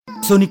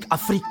Sonic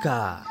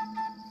Afrika.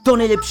 To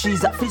nejlepší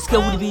z africké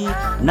hudby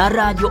na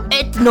rádio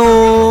Etno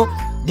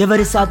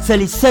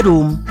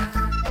 90,7.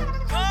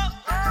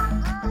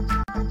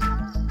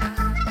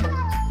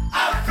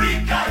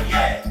 Afrika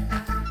je!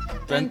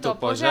 Tento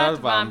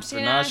pořad vám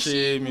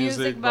přináší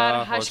Music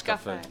Bar Hash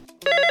Cafe.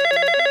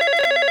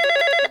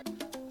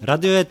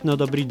 Radio Etno,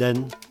 dobrý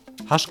den.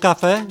 Hash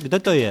Cafe, kde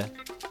to je?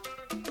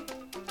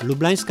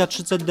 Lublańska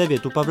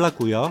 39 u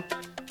Pawlaku, jo?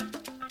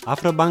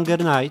 Afro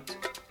Banger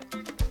Night.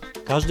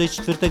 Każdy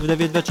czwartek w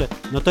 9 wieczór.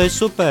 No to jest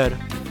super.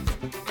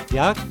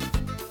 Jak?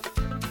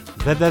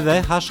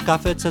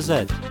 www.hashcafe.cz.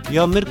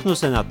 Jo, myrknu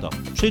se na to.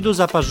 Przyjdu,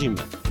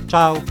 zaparzymy.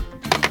 Ciao.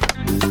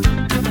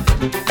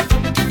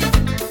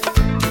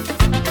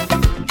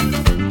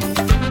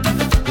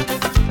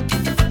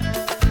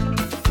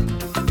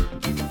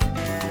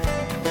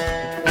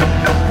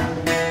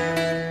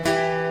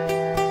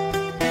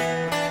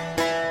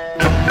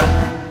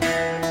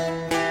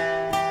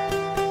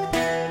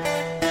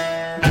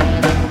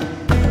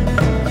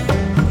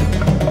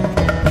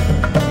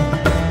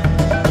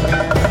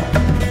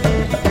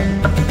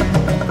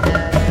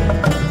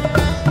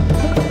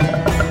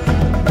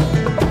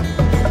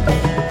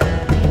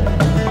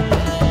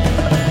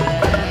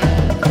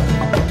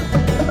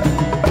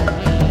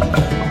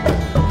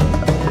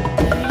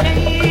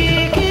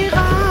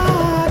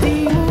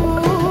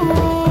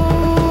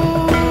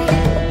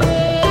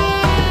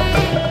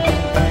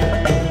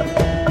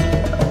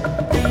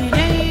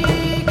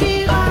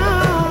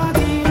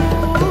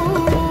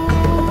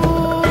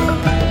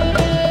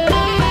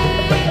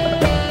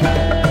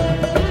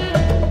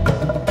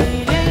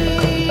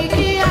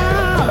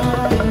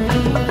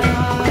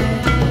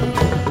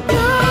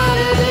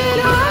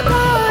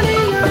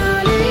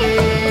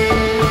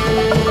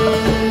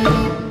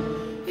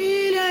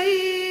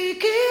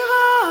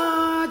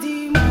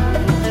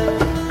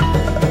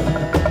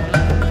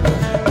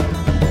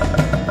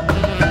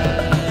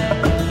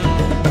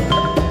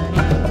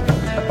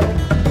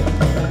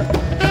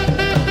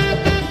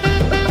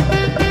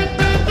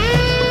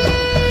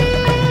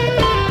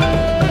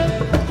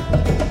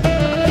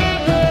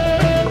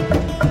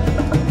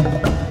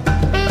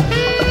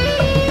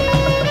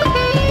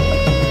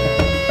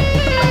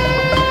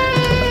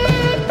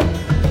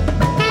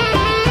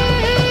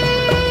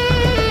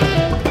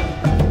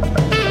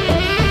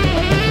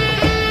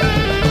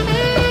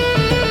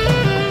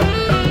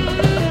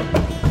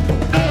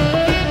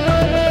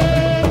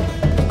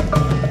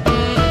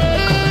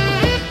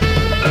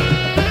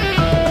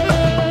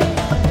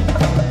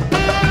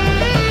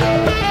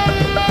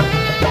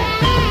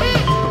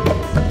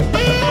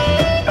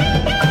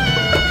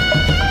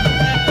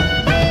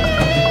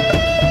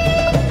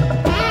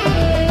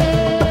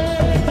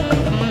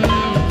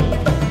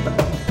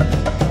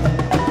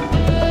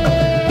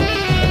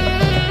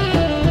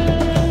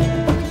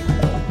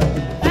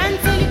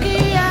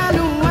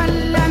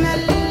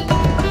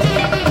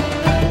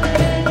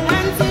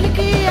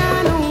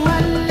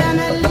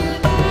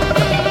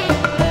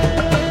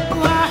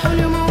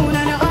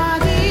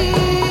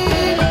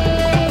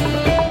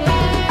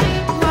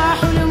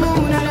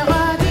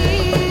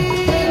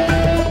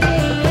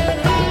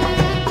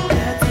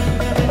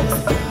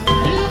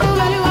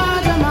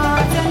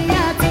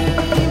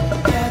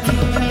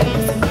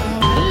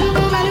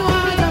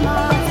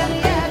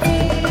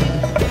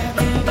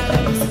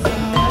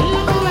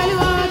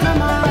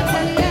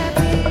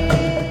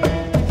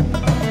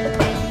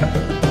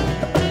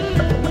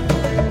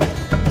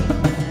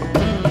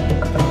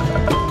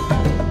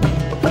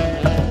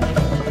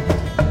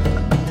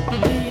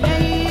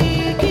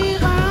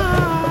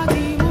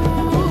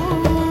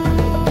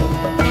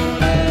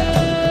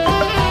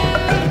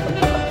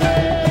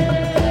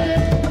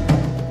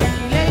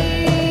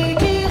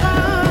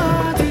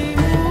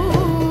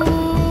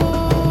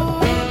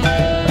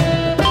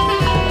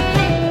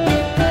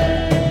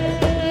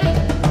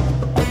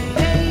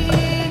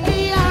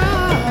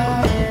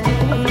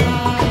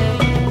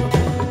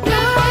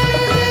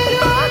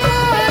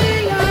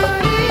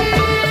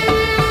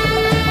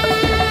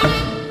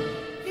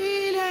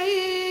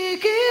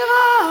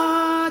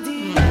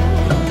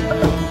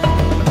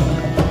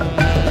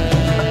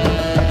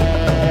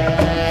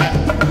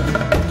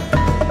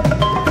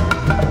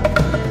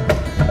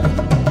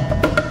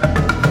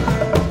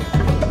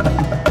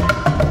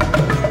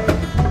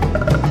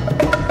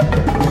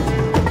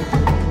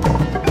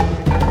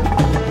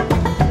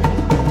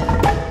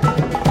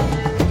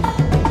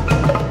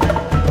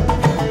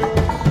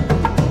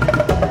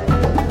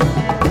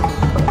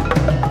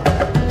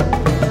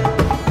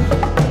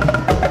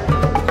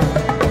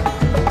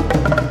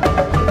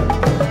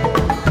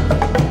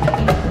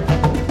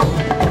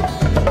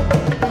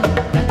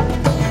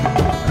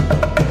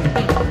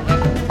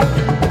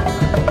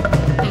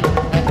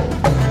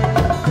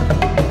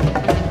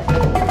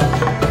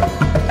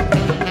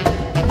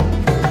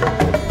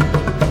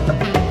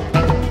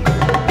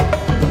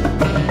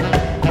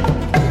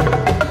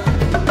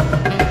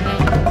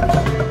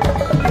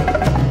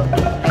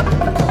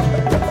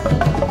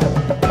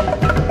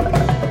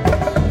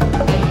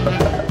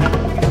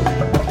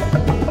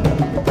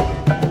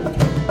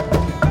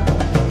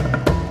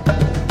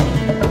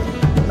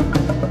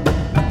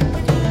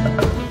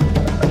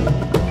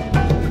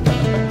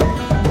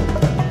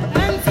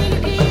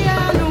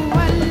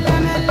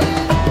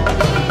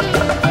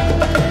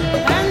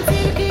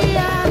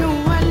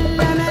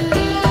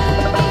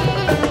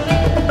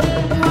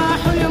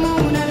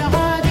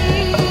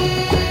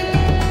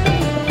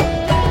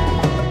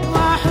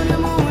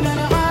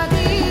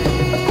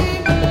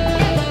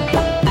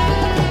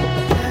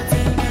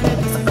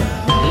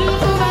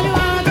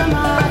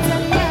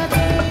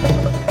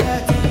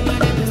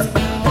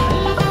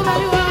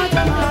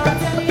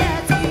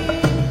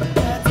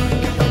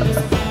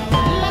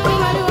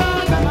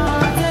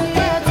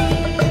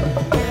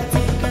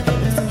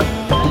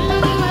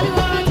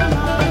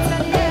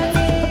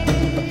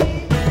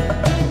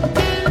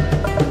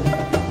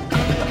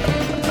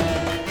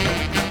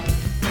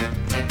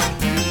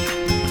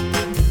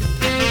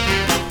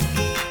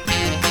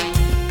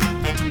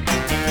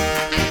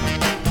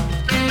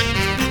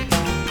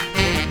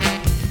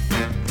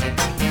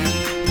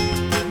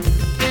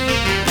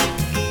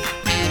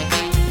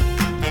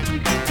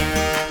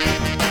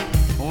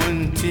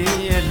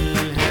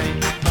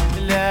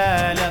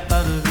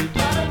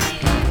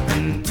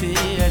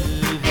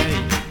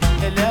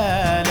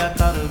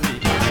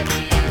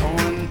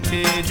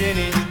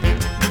 دني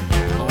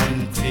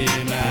وانتي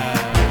ما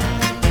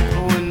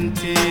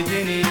وانتي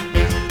دني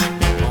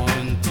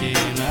وانتي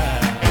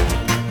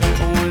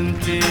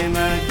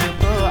ما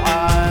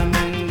مقطوعة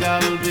من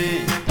قلبي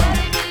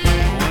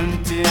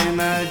وانتي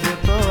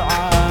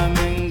مقطوعة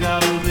من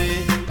قلبي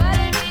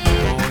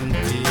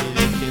وانتي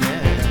ذكرى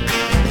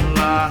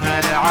الله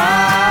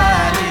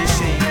العالي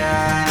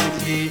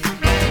شيانتي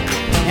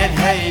يا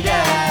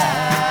الهيلة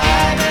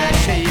أنا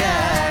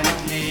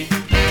شيانتي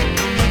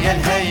يا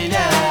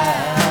الهيلة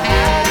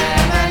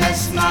ما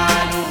نسمع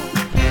له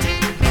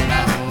ما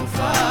هو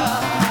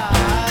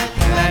فات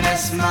ما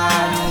نسمع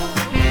له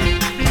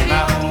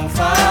ما هو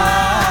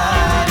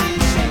فات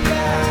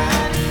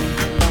شيانتي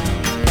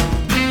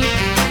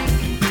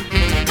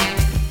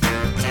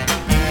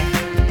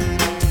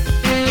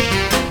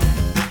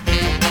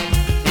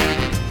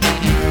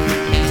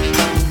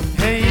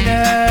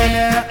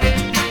هيلانا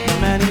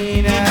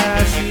ماني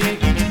ناسي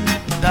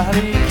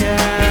ظهري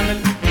كامل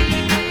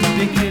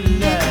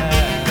بكل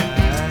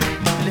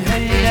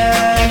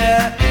الهيلانا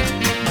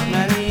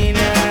ماني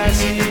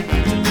ناسي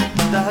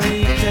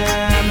ظهري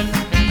كامل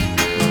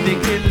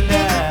بكل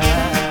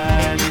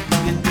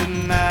قد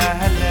ما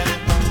هلل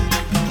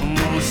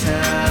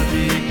موسى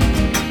بك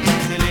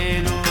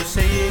خليل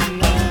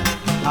وسيدنا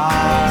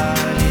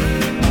علي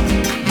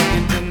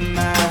قد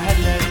ما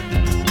هلل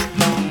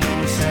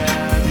موسى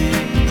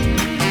بك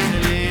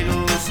خليل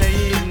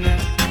وسيدنا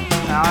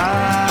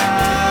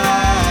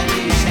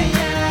علي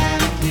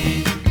شيانتي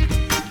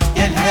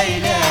يا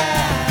الهيلة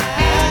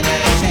أنا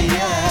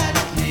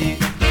شيانتي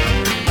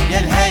يا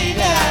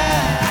الهيلة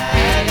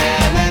أنا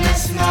ما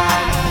نسمع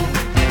له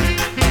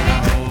ما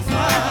هو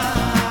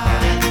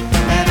فات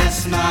ما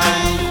نسمع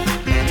له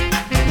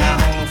ما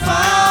هو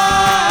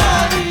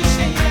فات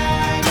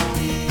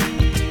شيانتي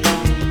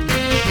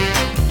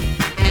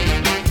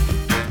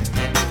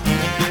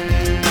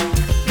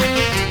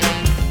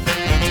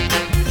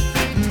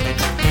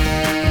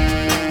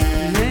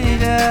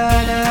الليلة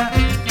لا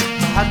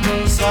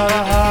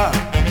حتنصرها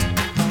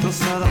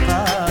تنصر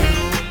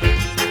قالوا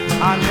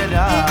عن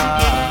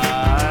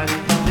العال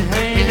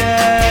الليلة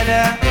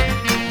لا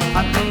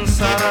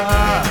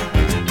حتنصرها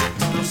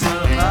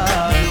تنصر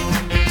قالوا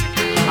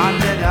عن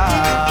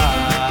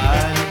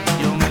العال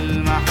يوم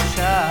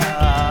المحشر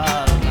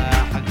ما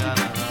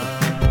حقرها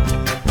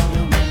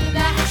يوم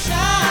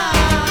المحشر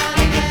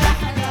ما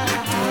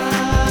حقرها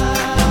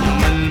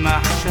يوم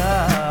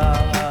المحشر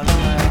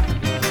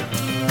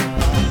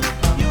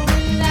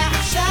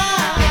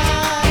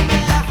ما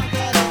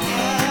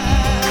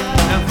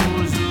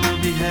نفوز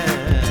بها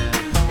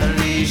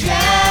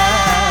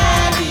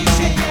الرجال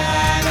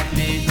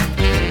شيانتي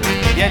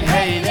يا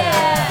الهيلة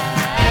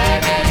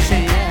أنا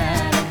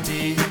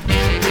شيانتي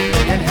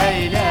يا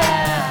الهيلة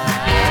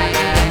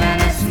ما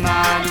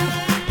نسمع له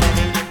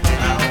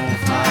ما هو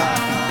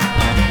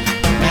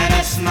فات ما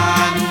نسمع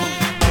له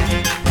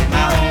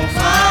ما هو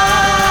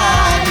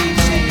فات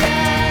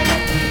شيانتي.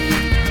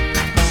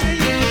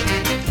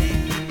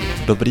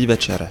 Dobrý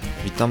večer,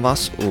 vítám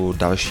vás u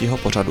dalšího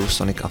pořadu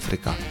Sonic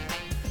Africa.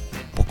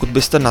 Pokud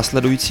byste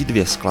nasledující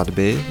 2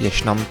 skladby,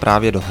 jež nám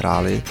právě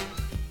dohráli,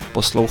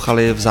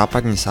 poslouchali v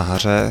západní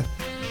Sahaře,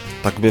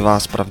 tak by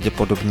vás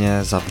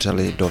pravděpodobně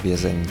zavřeli do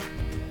vězení.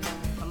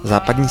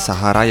 Západní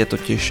Sahara je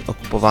totiž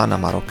okupována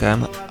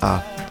Marokem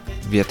a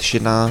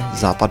většina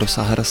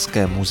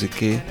západosaharské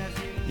muziky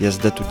je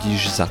zde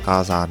tudíž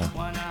zakázána.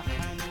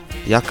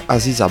 Jak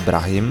Aziza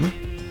Brahim,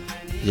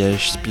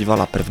 jež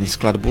zpívala první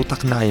skladbu,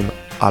 tak Nayim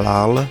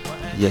Alal,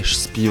 jež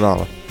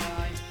zpíval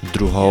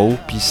druhou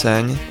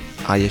píseň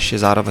a jež je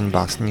zároveň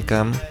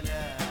básníkem,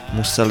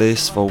 museli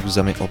svou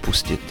zemi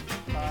opustit.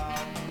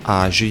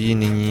 A žijí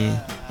nyní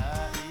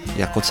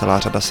jako celá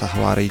řada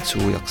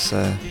Saharijců, jak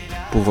se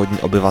původní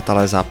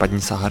obyvatelé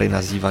západní Sahary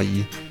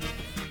nazývají,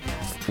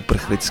 v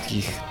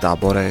uprchlických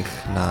táborech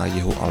na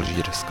jihu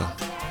Alžírska.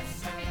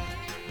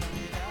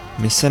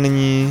 My se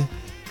nyní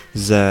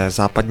ze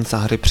západní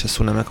Sahary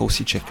přesuneme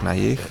kousíček na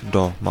jih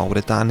do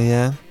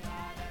Mauritánie.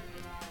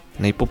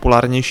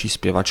 Nejpopulárnější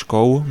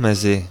zpěvačkou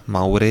mezi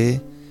Maury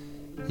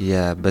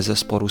je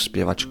bezesporu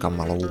zpěvačka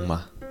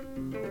Malouma.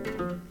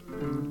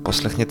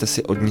 Poslechněte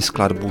si od ní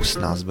skladbu s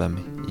názvem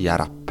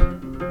Jarab.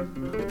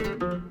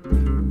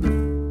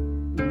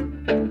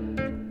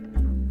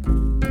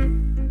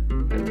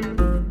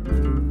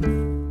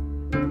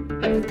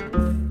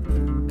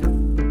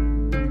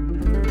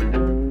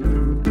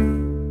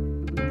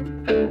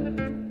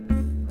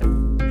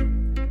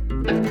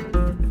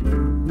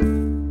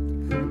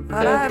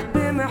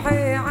 ربي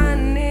محي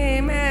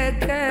عني ما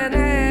كان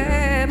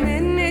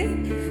مني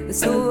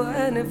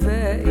سوءا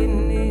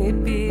فإني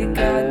بك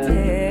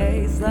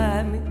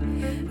اعتزامي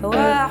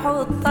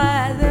وأحط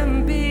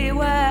ذنبي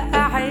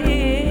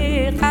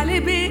وأحيي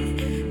قلبي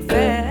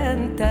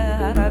فأنت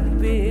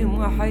ربي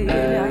محي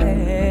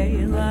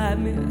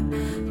العظام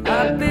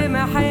ربي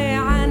محي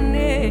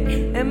عني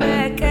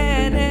ما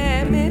كان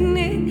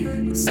مني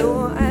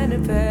سوءا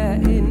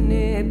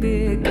فإني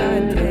بك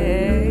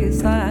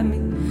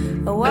اعتزامي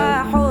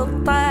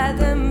وأحط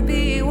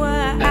ذنبي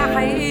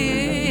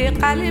وأحيي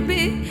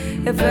قلبي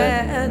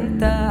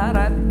فأنت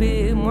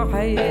ربي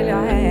محيي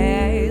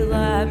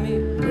العظام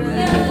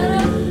يا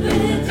رب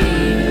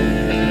جينا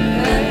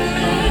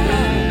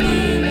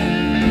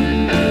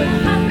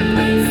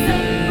محمد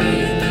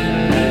سيد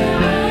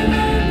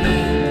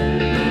العالمين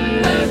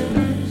وجه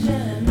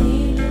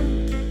جميل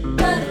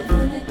طرف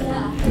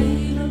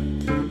كحيل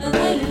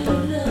ظل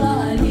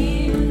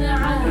غالي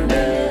على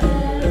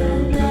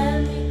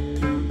الأنام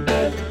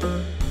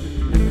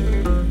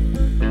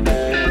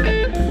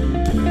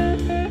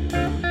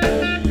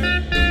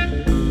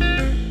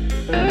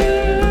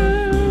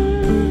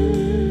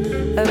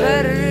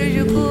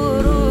أفرج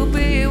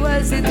كروبي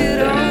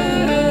وستر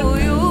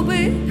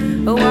عيوبي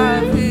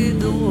وعفي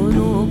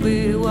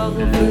ذنوبي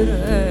واغفر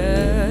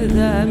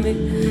آثامي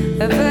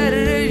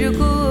أفرج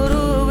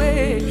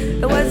كروبي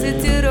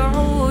وستر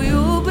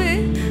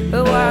عيوبي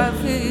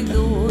وعفي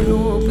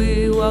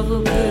ذنوبي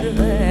واغفر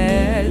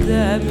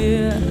آثامي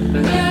يا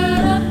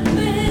رب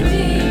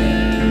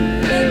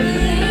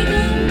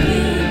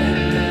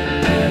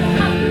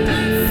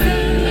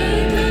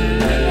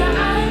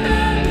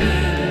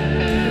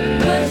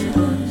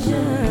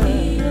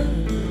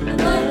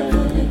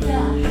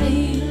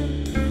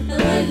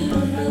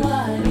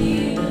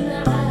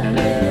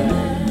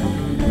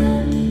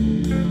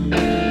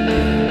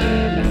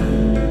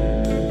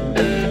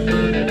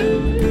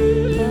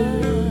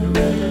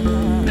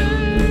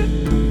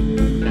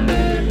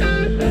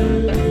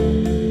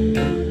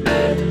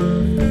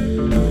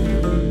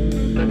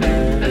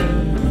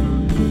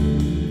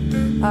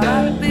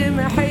ربي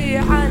محي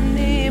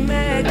عني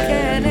ما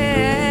كان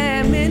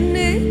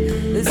مني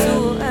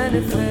سوءا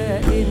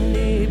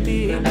فإني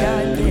بك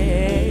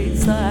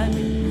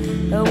اعتصامي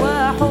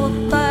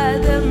وأحط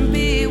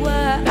ذنبي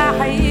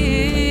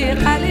وأحيي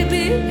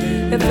قلبي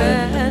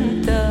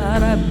فأنت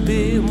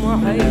ربي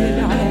محيي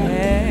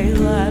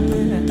العظام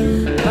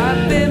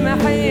ربي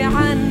محي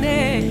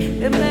عني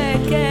ما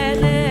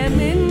كان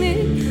مني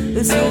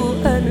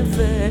سوءا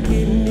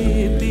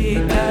فإني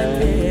بك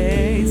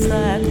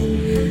اعتصامي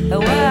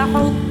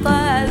وأحط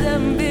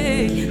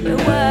ذنبي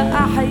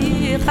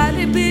وأحيي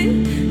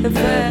قلبي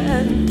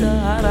فأنت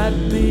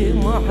ربي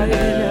محيي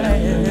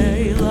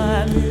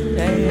العظام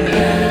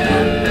يا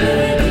رب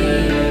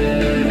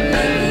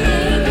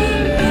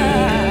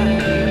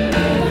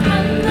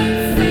محمد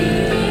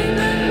سيد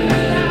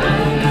العالمين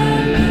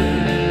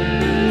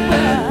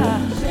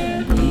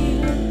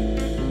جميل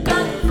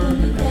طرف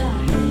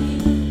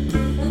كحيل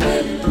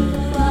ظل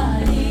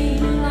غالي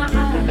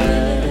على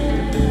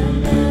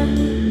الأنام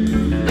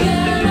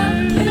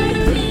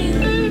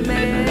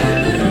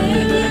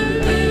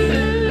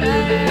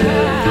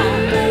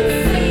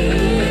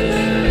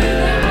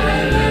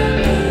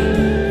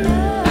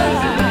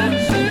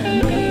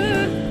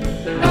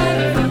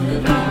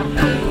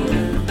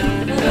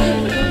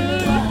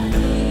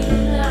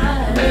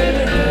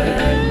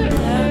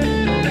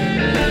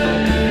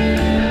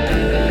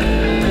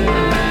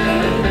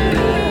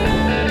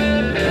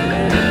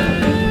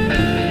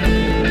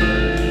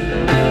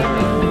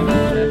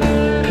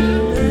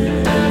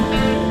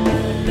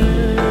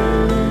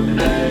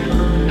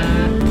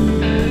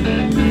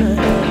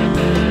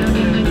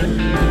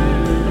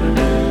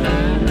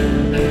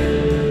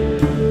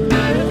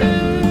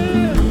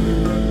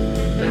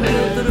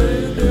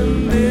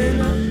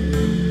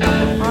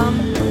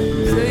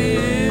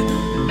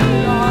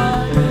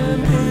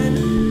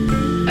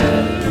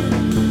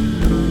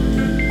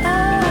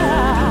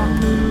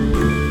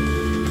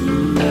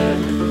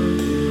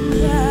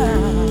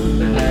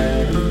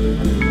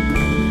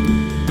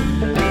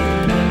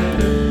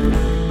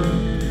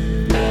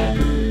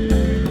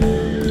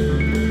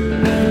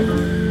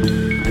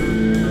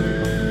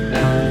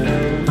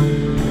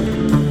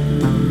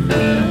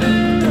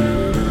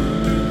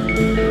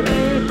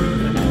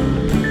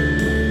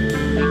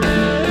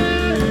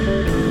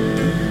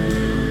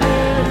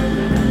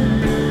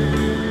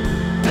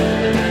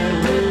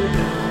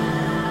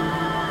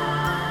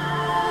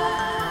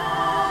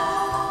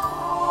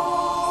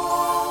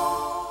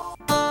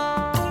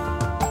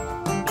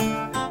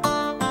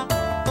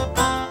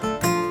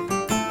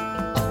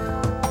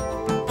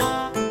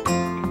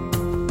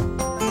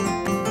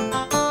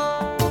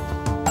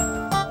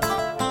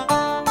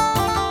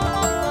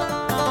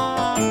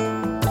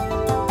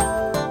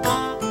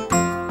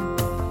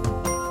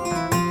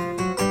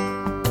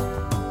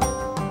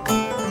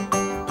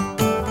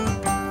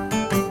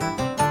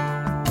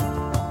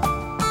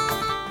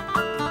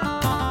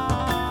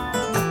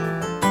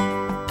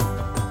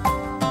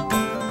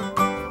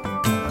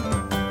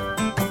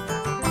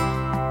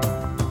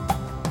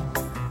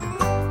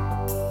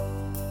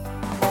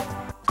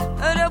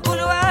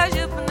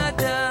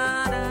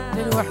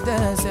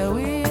وحدة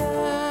سوية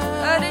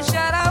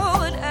الشرع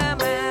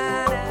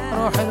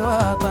والأمانة روح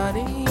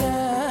الوطنية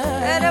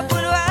رب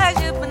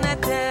الواجب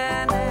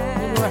ندانا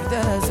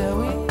الوحدة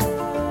سوية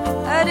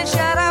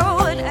الشرع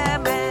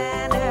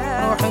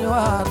والأمانة روح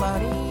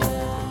الوطنية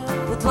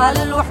وطال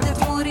الوحدة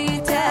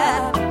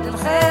موريتا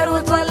للخير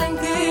وطال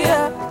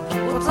نقية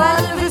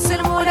وطال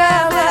بالسلم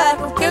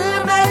والأمان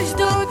وكل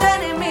مجد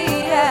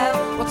وتنمية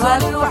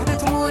وطال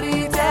الوحدة موريتا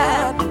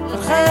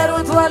بالخير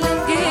وطول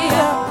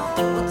نقية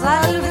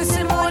وطل في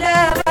السلم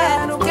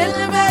والأمان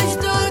وكل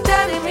مجد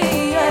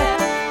وتنمية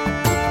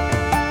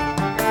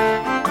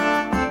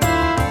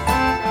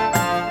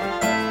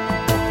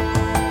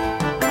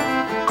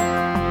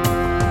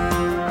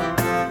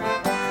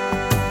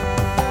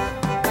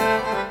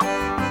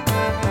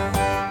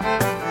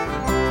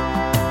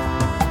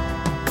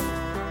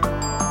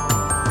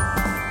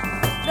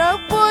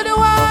رب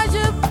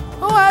الواجب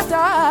هو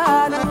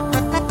تعالى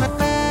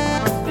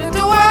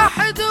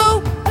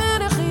بتوحدوا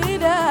من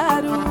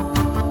خلاله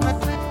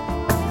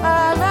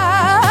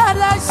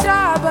أمال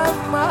الشعب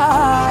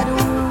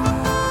أماله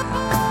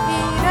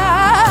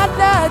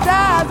ينال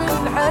داب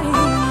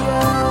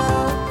الحية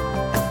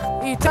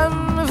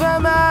يتم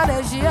فما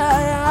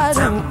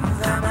نجياله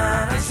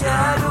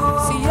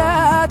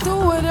سياده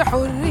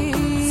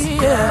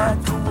والحرية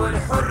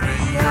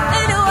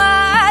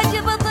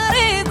الواجب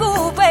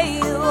طريقه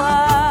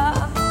بيضا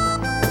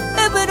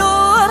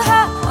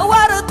بنورها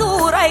ورد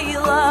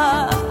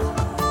وريضة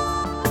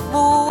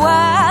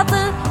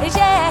مواطن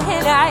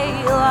جاهل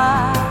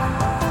عيضة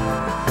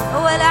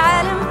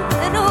والعلم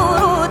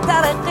نور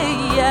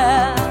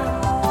وترقية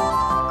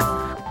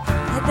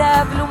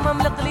هداب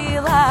الأمم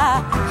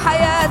القليظة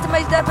حياة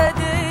مجد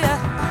بدية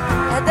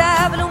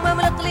هداب الأمم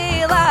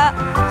القليظة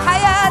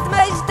حياة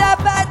مجد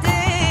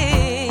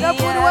بدية رب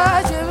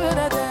الواجب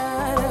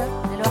ندانا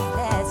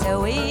للوحدة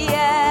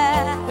سوية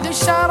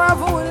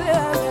للشرف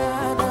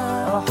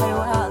والأمانة روح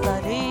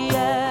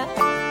الوطنية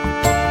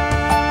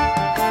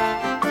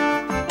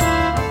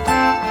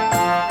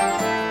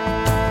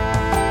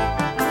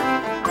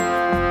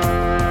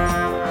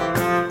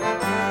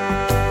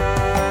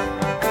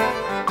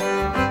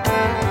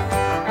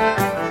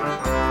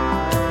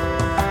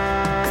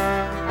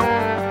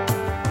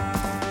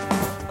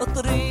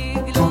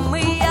الطريق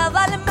الأمية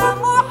ظلمة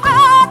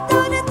محال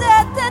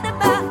دولتها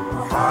تنمى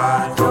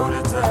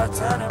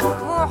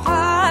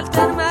محال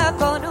تنمى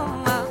كون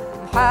أمة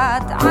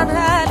محات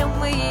عنها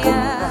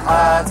الأمية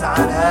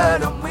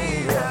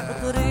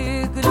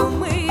الطريق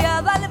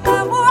الأمية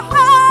ظلمة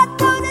محال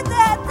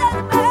دولتها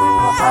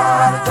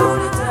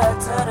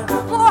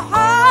تنمى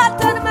محال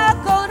تنمى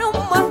كون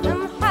أمة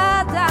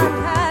محات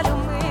عنها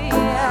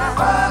الأمية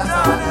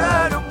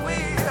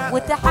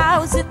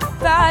وتحاوزت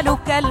فعل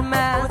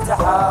كلمة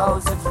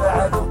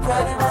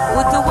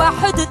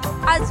وتوحدت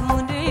عزم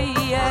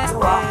ونية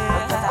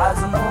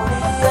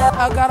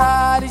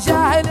أقرار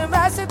جاهل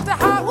ما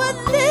ستحى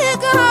واللي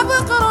قرب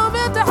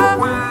قرمتها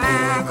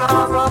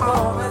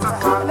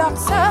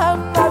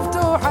الأقسام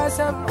مفتوحة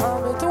سمعة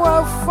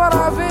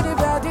متوفرة في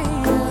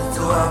البادية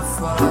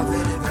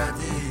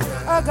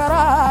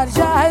أقرار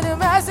جاهل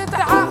ما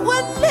ستحى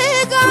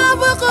واللي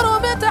قرب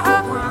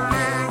قرمتها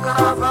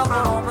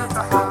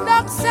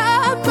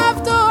الأقسام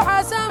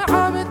مفتوحة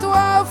سمعة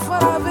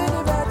متوفرة في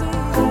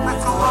البادية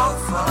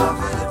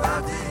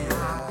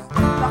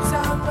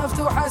الأقسام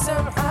مفتوحة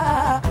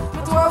سمحة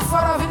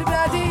متوفرة في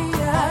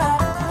البادية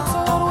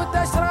القصور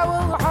والدشرة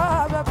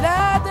والرحابة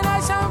بلادنا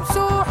شمس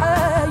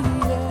وحية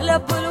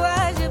لب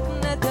الواجب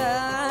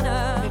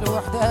ندانا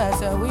للوحدة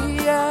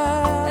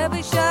سوية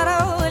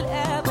بالشرع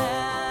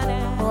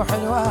والأمانة روح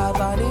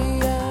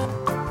الوطنية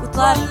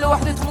وطل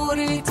وحدة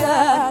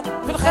موريتان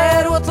في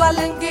الخير وطل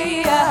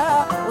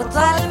نقية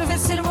وطل في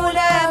السلم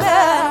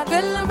والأمان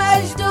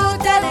بالمجد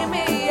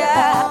وتنمية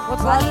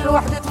وطل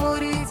وحدة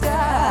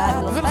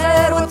موريتان في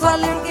الخير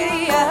وطل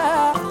نقية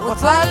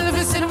وطل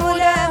في السلم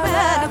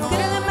والأمان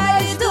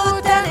بالمجد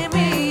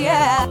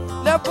وتنمية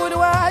لب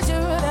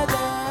الواجب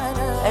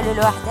ندانا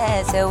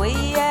للوحدة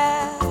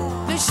سوية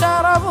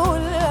للشرف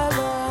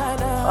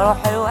والأمانة روح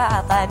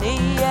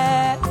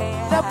الوطنية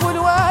لب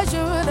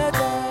الواجب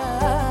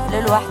ندانا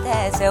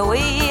للوحدة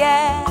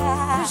سوية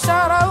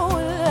للشرف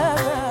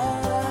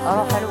والأمانة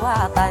روح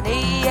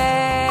الوطنية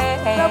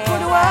لب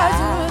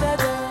الواجب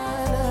ندانا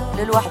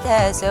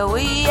للوحدة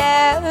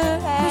سوية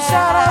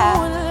للشرف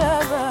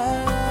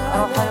والأمانة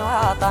روح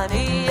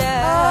الوطنية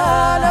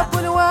لب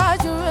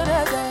الواجب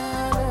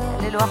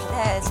ندانا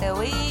للوحدة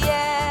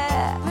سوية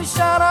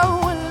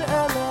للشرف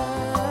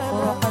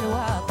والأمانة روح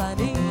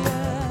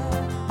الوطنية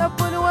لب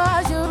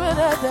الواجب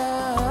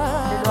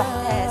ندانا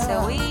للوحدة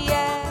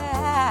سوية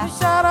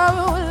للشرف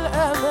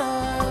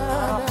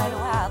والأمانة روح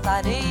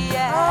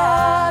الوطنية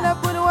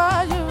لب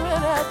الواجب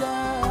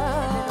ندانا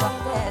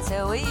للوحدة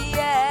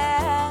سوية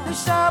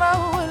للشرف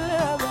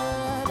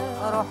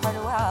والأمانة روح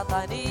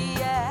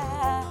الوطنية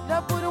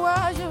لب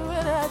الواجب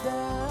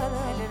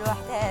ندانا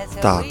للوحدة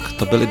سوية. Tak,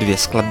 to byly dvě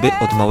skladby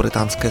od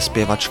mauritánské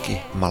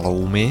zpěvačky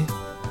Maloumy.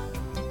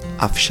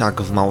 Avšak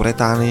v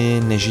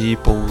Mauritánii nežijí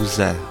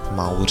pouze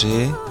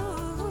Mauři,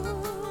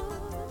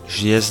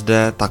 žije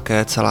zde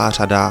také celá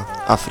řada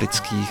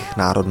afrických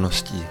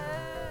národností.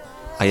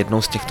 A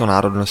jednou z těchto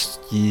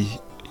národností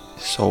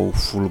jsou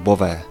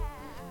Fulbové,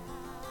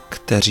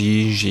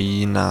 kteří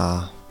žijí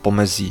na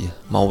pomezí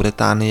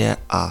Mauritánie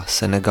a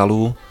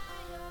Senegalu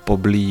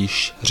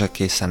poblíž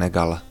řeky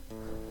Senegal.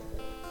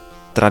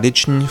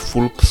 Tradiční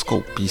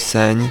fulbskou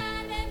píseň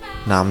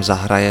nám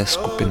zahraje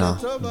skupina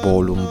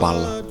Boolumbal.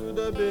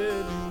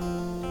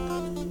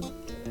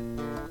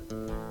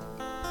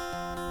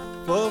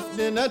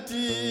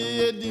 nati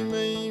edi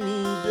mai mi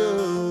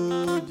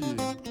joji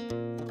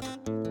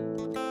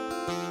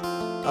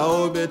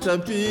Ao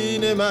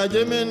betampine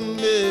majemen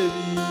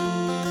bebi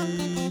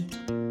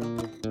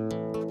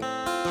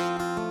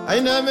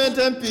Aina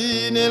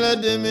metampine la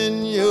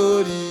demen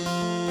yori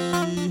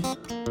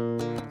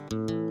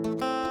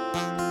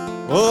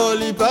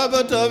Oli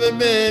papa tabe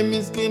me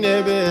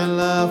miskine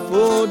bella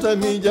Fota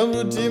mi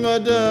jamruti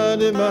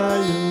madade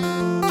mayu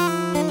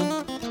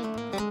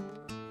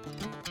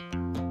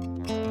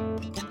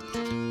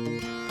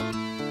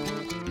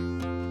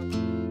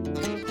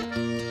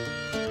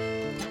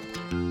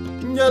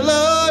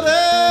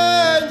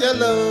Jalore,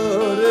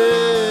 jalore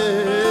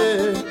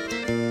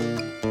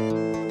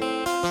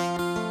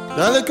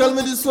Dans le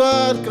calme du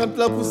soir, quand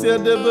la poussière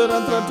des beurres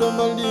entre à ton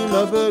bandit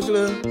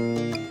m'aveugle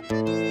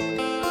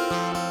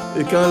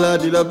Et quand la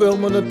dit la beurre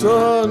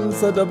monotone,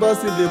 ça d'abat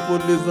sur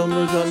l'épaule les hommes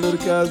rejoignent leur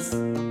case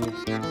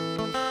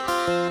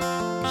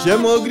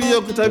J'aime au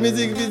griot que ta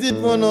musique visite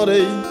mon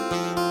oreille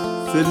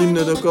C'est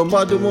l'hymne de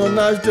combat de mon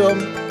âge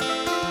d'homme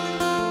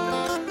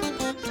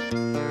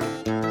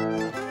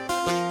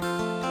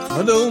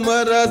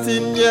Malouma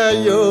racine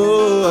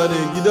nyayo, ane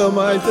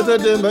gidoma itata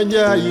demba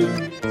nyayo.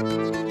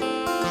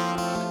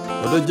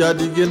 Odo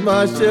jadi gel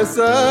ma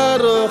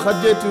chesaro,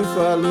 khadjetu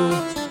falo.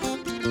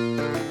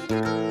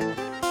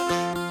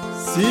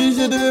 Si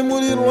je devais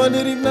mourir loin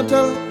des rives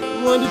natales,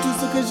 loin de tout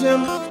ce que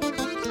j'aime,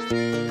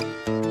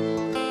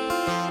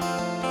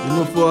 il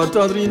me faut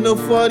attendre, il ne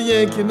faut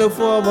rien qu'il ne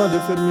faut avant de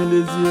fermer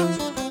les yeux.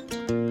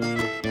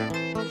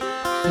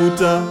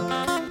 Puta,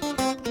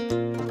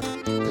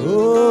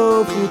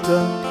 oh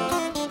puta.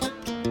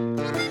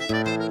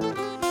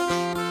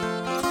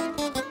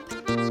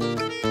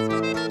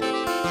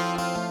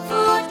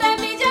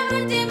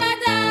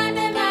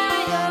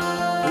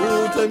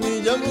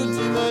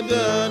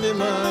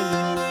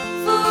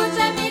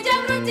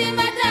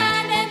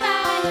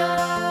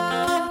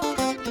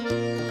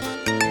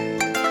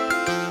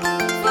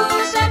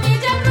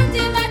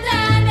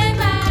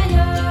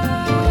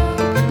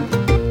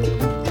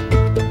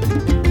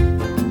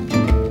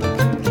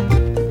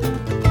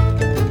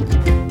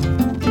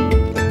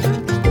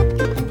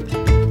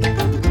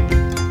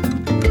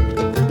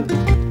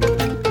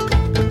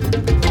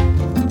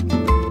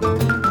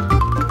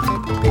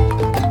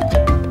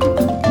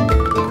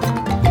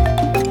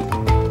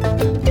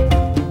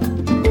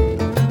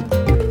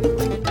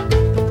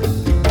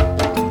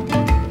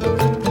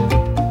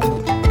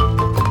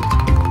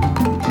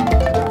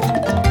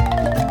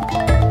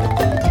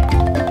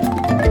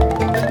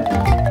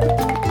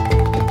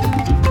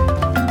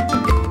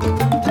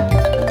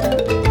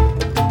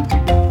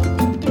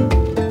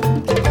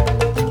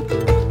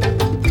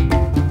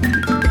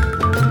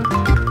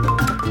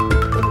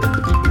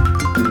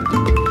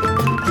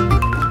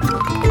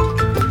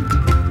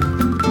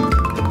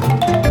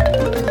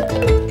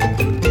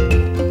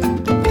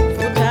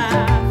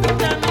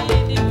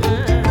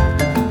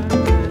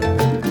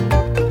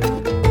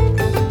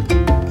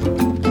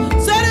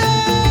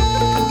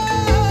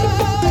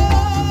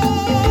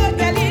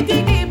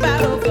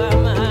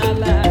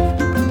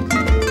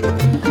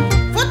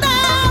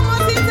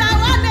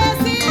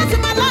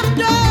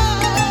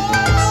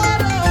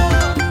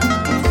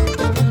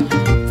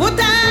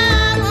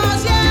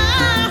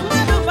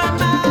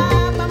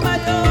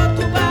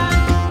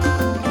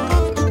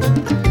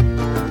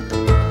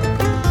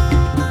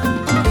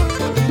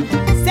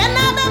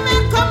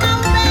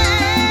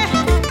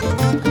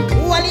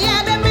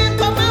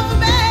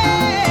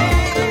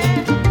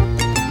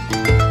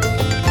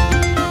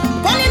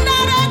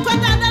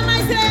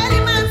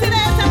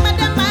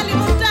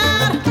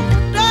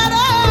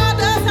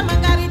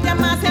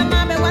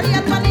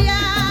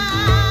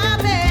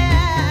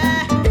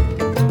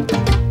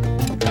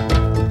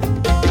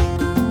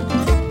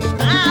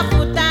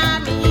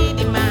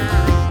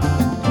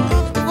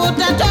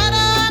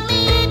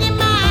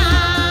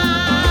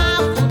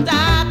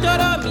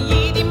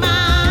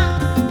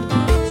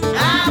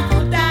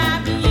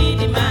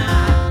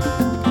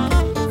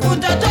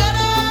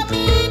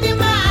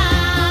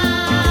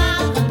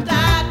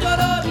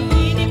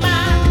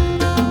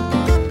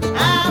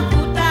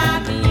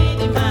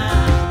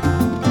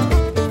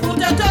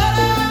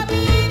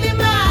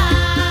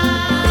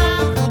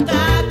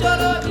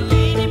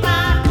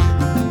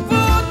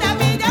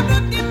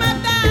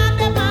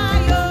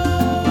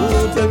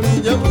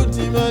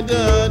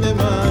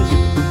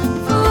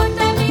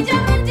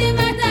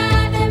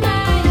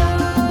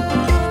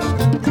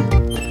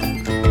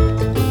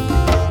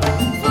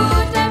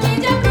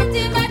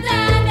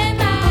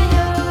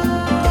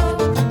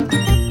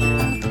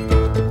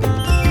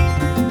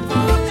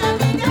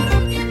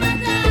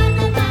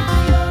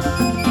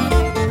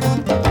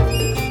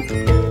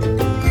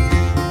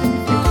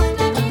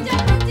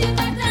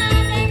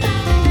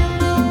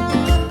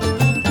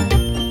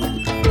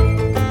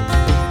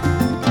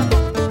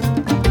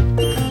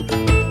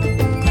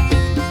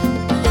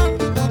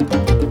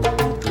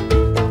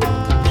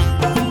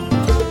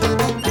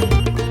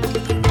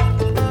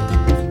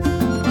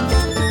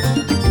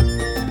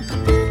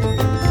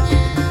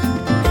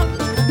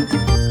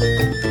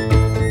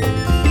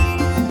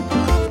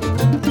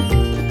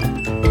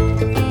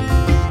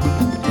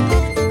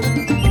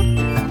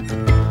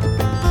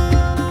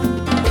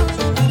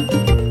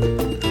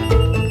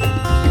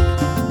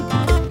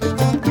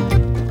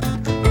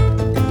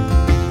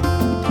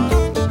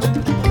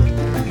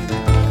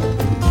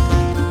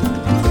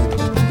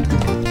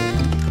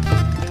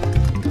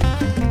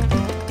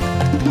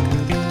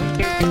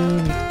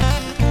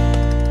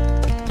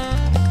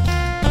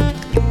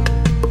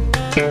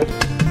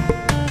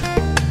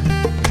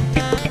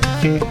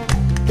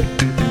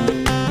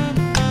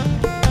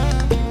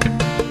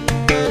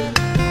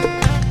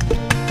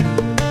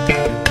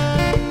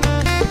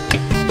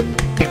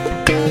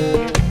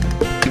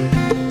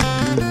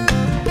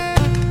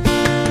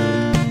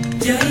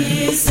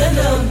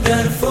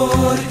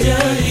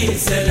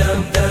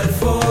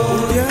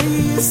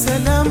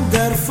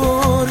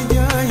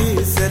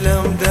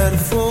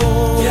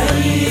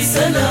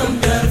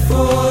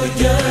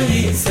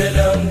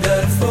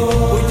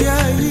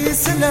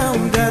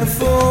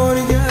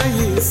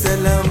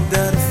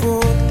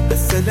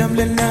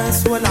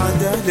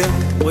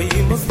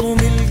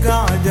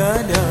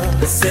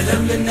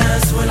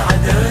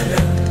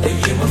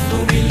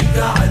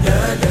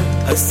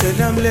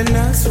 السلام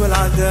للناس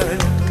والعدالة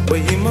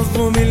وأي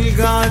مظلوم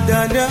يلقى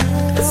عدالة.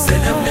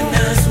 السلام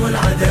للناس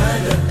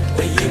والعدالة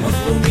وأي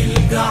مظلوم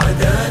يلقى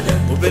عدالة.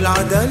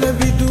 وبالعدالة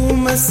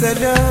بدوم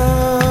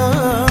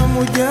السلام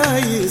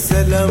وجاي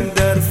سلام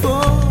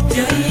دارفور.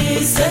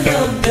 جاي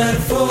سلام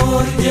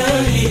دارفور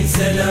جاي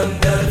سلام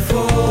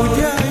دارفور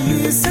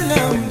وجاي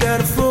سلام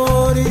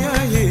دارفور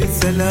جاي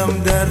سلام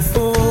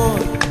دارفور.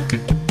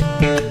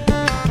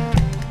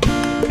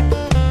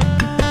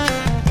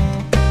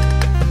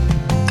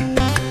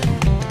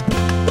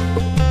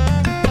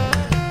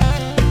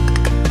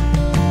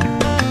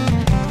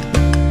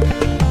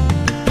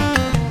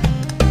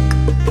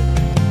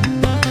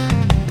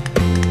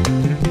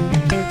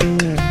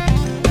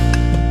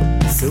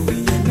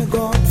 سويا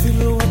نقعد في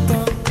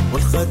الوطن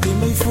والخاتم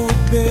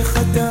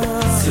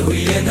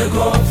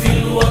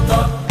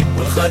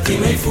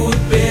يفوت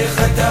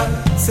بخطا.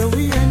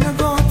 سويا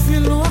نقعد في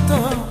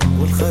الوطن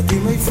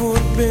والخاتم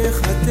يفوت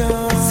بخطا.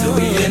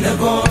 سويا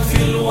نقعد في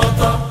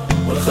الوطن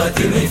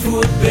والخاتم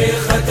يفوت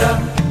بخطا.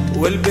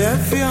 والبيع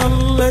في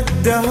الله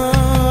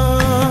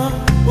الدهر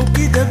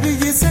وكده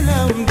بيجي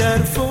سلام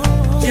دارفور.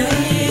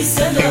 جاي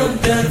سلام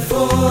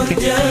دارفور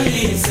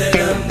جاي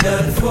سلام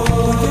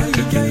دارفور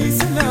جاي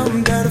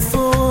سلام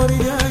دارفور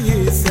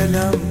جاي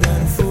سلام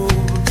دارفور.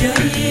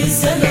 جاي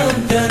سلام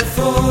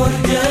دارفور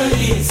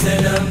جاي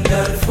سلام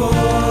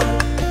دارفور.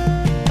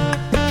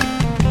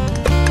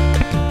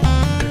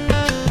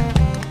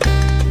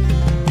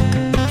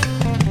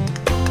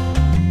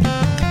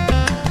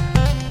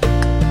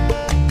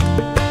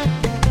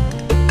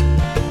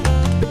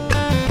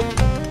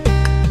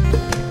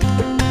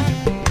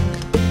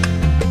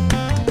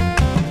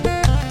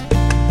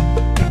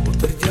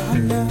 وترجع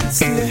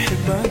الناس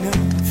لحبانا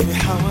في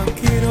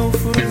حواكير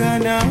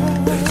وفرقانا.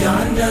 ترجع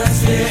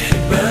الناس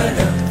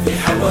لحبانا في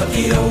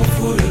حواكير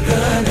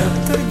وفرقانا.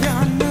 ترجع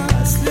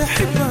الناس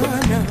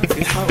لحبانا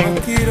في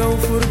حواكير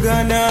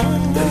وفرقانا.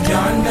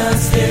 ترجع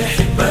الناس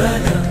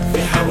لحبانا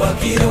في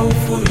حواكير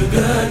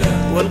وفرقانا.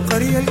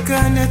 والقرية اللي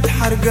كانت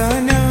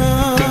حرقانا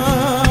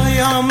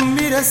يا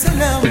عمي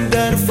سلام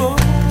دارفور.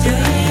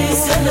 جاي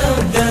سلام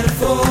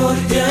دارفور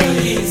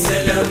جاي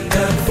سلام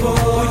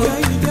دارفور.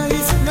 جاي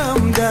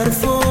سلام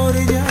دارفور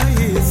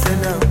جاي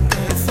سلام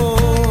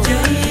دارفور.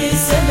 جاي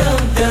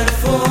سلام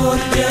دارفور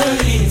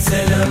جاي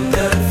سلام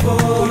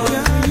دارفور.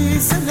 جاي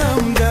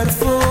سلام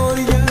دارفور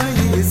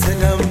جاي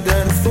سلام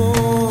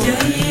دارفور.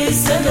 جاي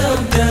سلام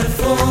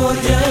دارفور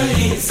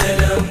جاي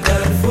سلام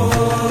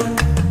دارفور.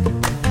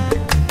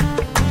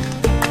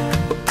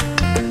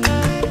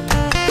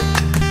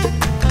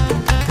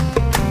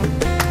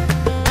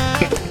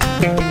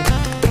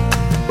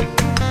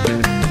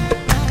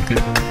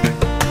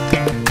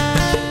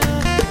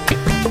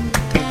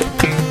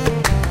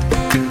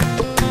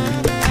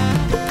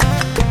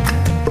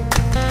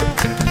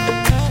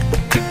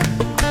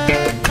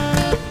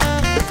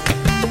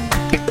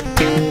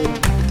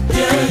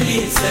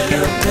 جاي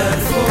سلام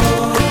دارفور.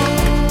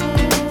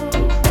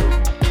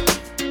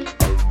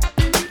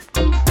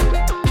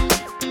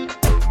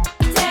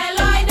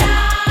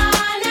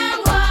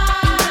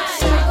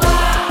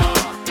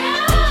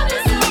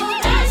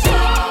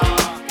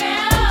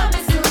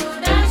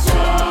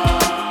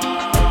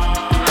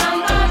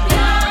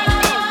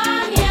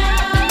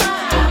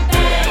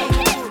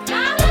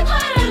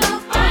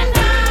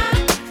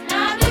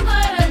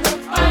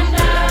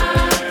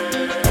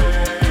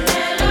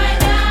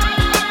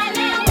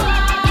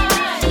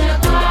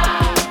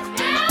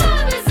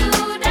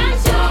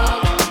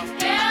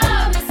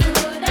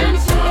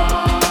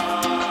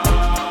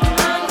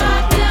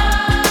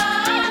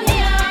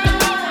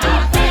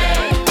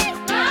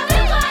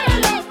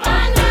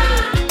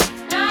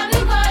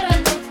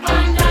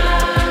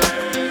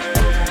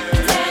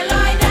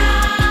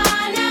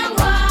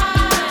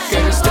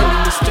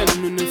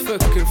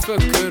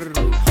 فكر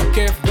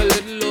كيف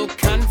بلد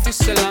كان في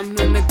سلام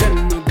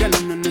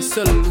نجنن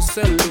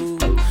نسلو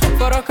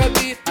فرق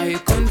كبير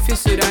هيكون في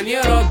السودان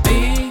يا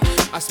ربي.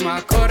 اسمع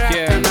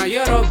كوراتنا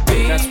يا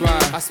ربي.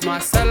 اسمع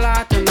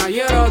سلاتنا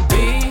يا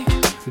ربي.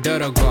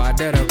 درجوا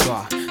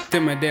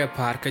tema de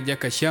par ka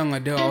jaka shanga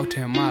de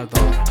ote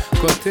maldor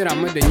ko tira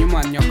ma de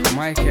nyuma nyoka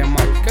mai ke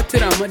mai ka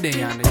tira ma de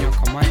yanda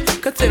nyoka mai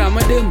ka tira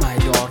ma de mai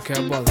dor ke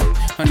bol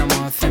ana ma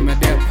tema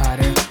de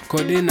pare ko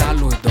de na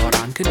lo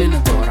doran ke de na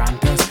doran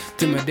tas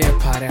tema de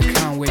pare I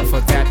can't wait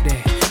for that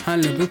day han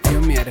lo be pio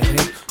mi ade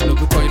lo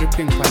be ko ire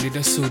ping pali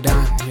de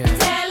Sudan yeah.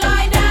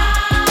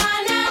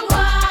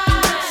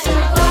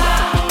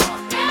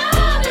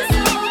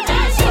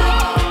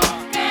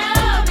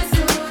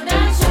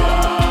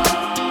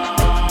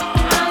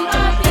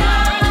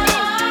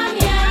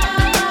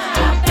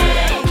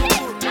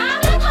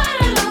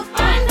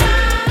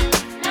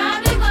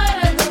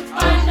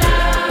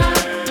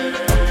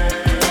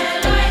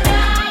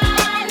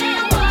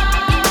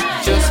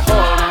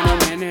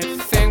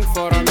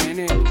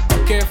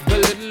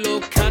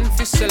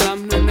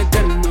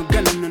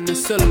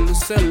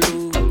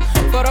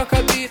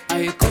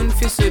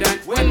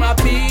 When my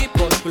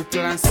people will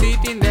plant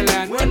seed in the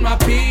land, when my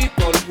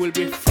people will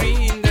be free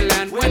in the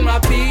land, when my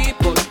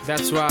people,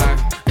 that's why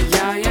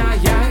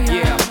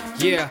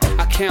Yeah,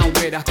 I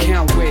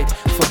can't wait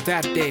for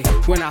that day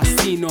when I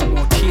see no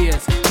more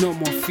tears, no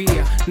more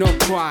fear, no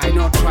pride,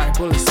 no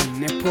tribalism,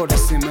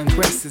 nepotism and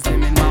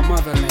racism in my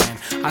motherland.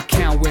 I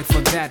can't wait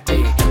for that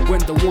day when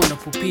the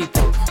wonderful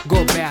people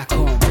go back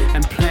home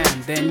and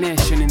plan their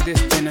nation in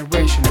this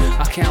generation.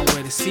 I can't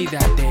wait to see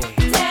that day.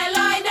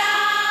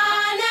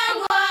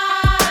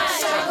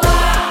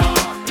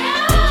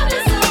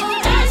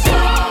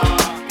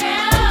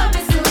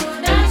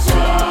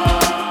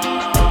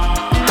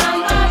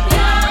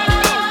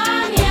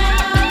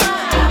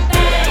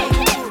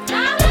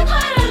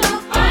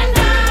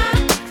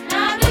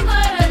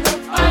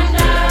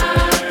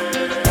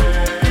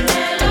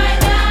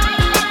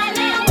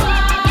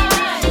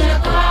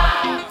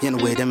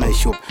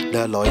 Shop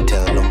the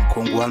loyal long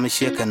Congo me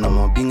shake no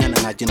more being an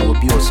agent will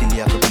be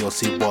osilia to be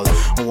osi ball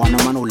one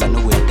man will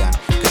no way down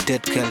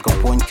tet kel ko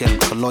point kel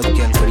ko loj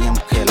kel kriam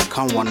kel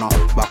kan wono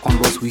ba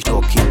combos we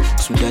talking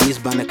Sudanese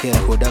banner kel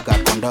ko daga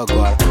konda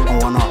gwar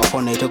wono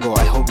opponent go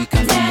I hope we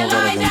can do more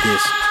better than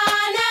this.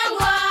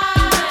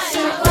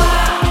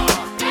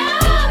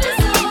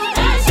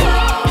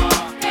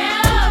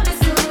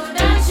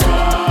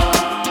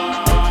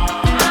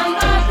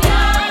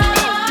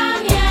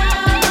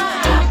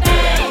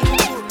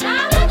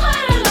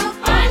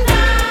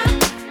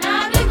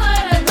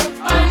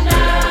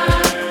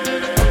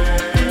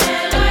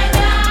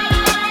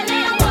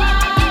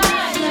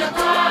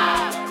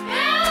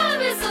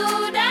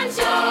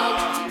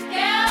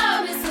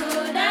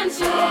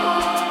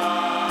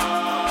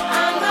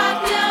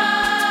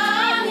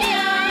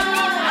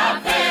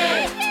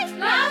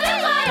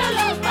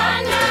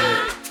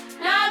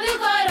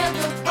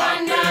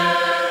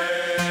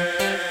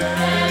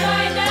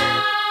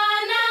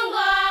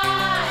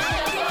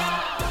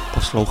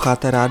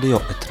 Posloucháte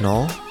rádio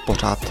Etno,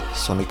 pořád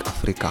Sonic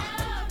Africa.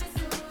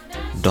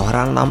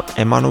 Dohrál nám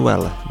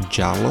Emmanuel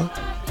Jal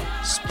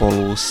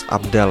spolu s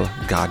Abdel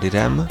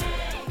Gadirem,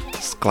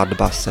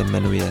 skladba se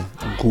jmenuje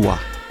Gua.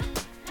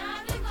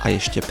 A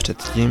ještě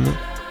předtím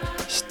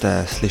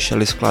jste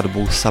slyšeli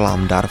skladbu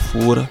Salam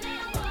Darfur,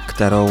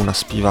 kterou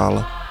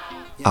naspíval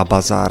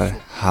Abazar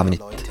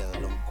Hamid.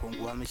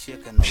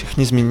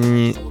 Všichni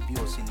zmínění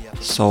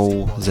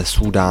jsou ze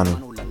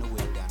Súdánu.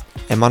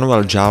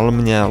 Emmanuel Jal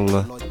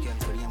měl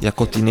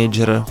jako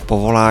teenager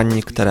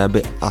povolání, které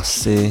by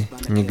asi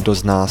nikdo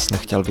z nás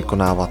nechtěl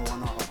vykonávat.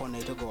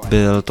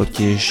 Byl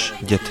totiž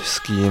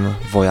dětským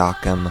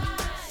vojákem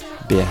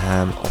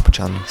během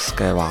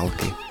občanské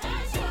války.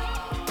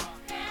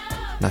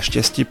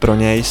 Naštěstí pro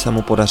něj se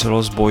mu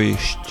podařilo z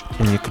bojišť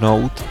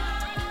uniknout,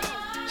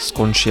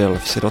 skončil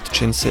v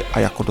sirotčinci a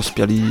jako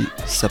dospělý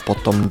se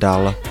potom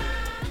dal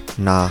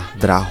na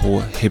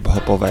dráhu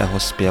hiphopového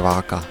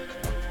zpěváka.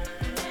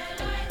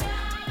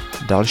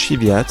 Další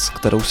věc,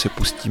 kterou si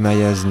pustíme,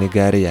 je z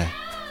Nigérie.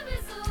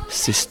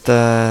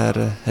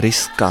 Sister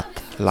Riskat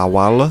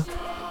Lawal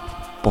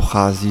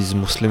pochází z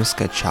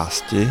muslimské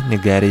části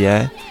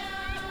Nigérie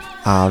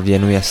a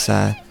věnuje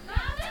se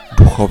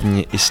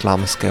duchovní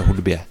islámské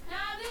hudbě.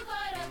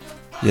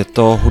 Je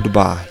to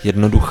hudba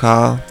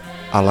jednoduchá,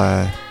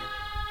 ale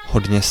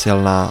hodně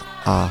silná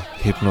a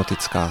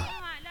hypnotická.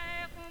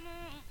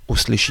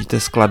 Uslyšíte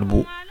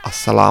skladbu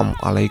Assalamu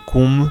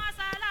alaikum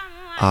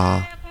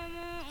a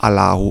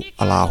Allahu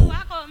Allahu.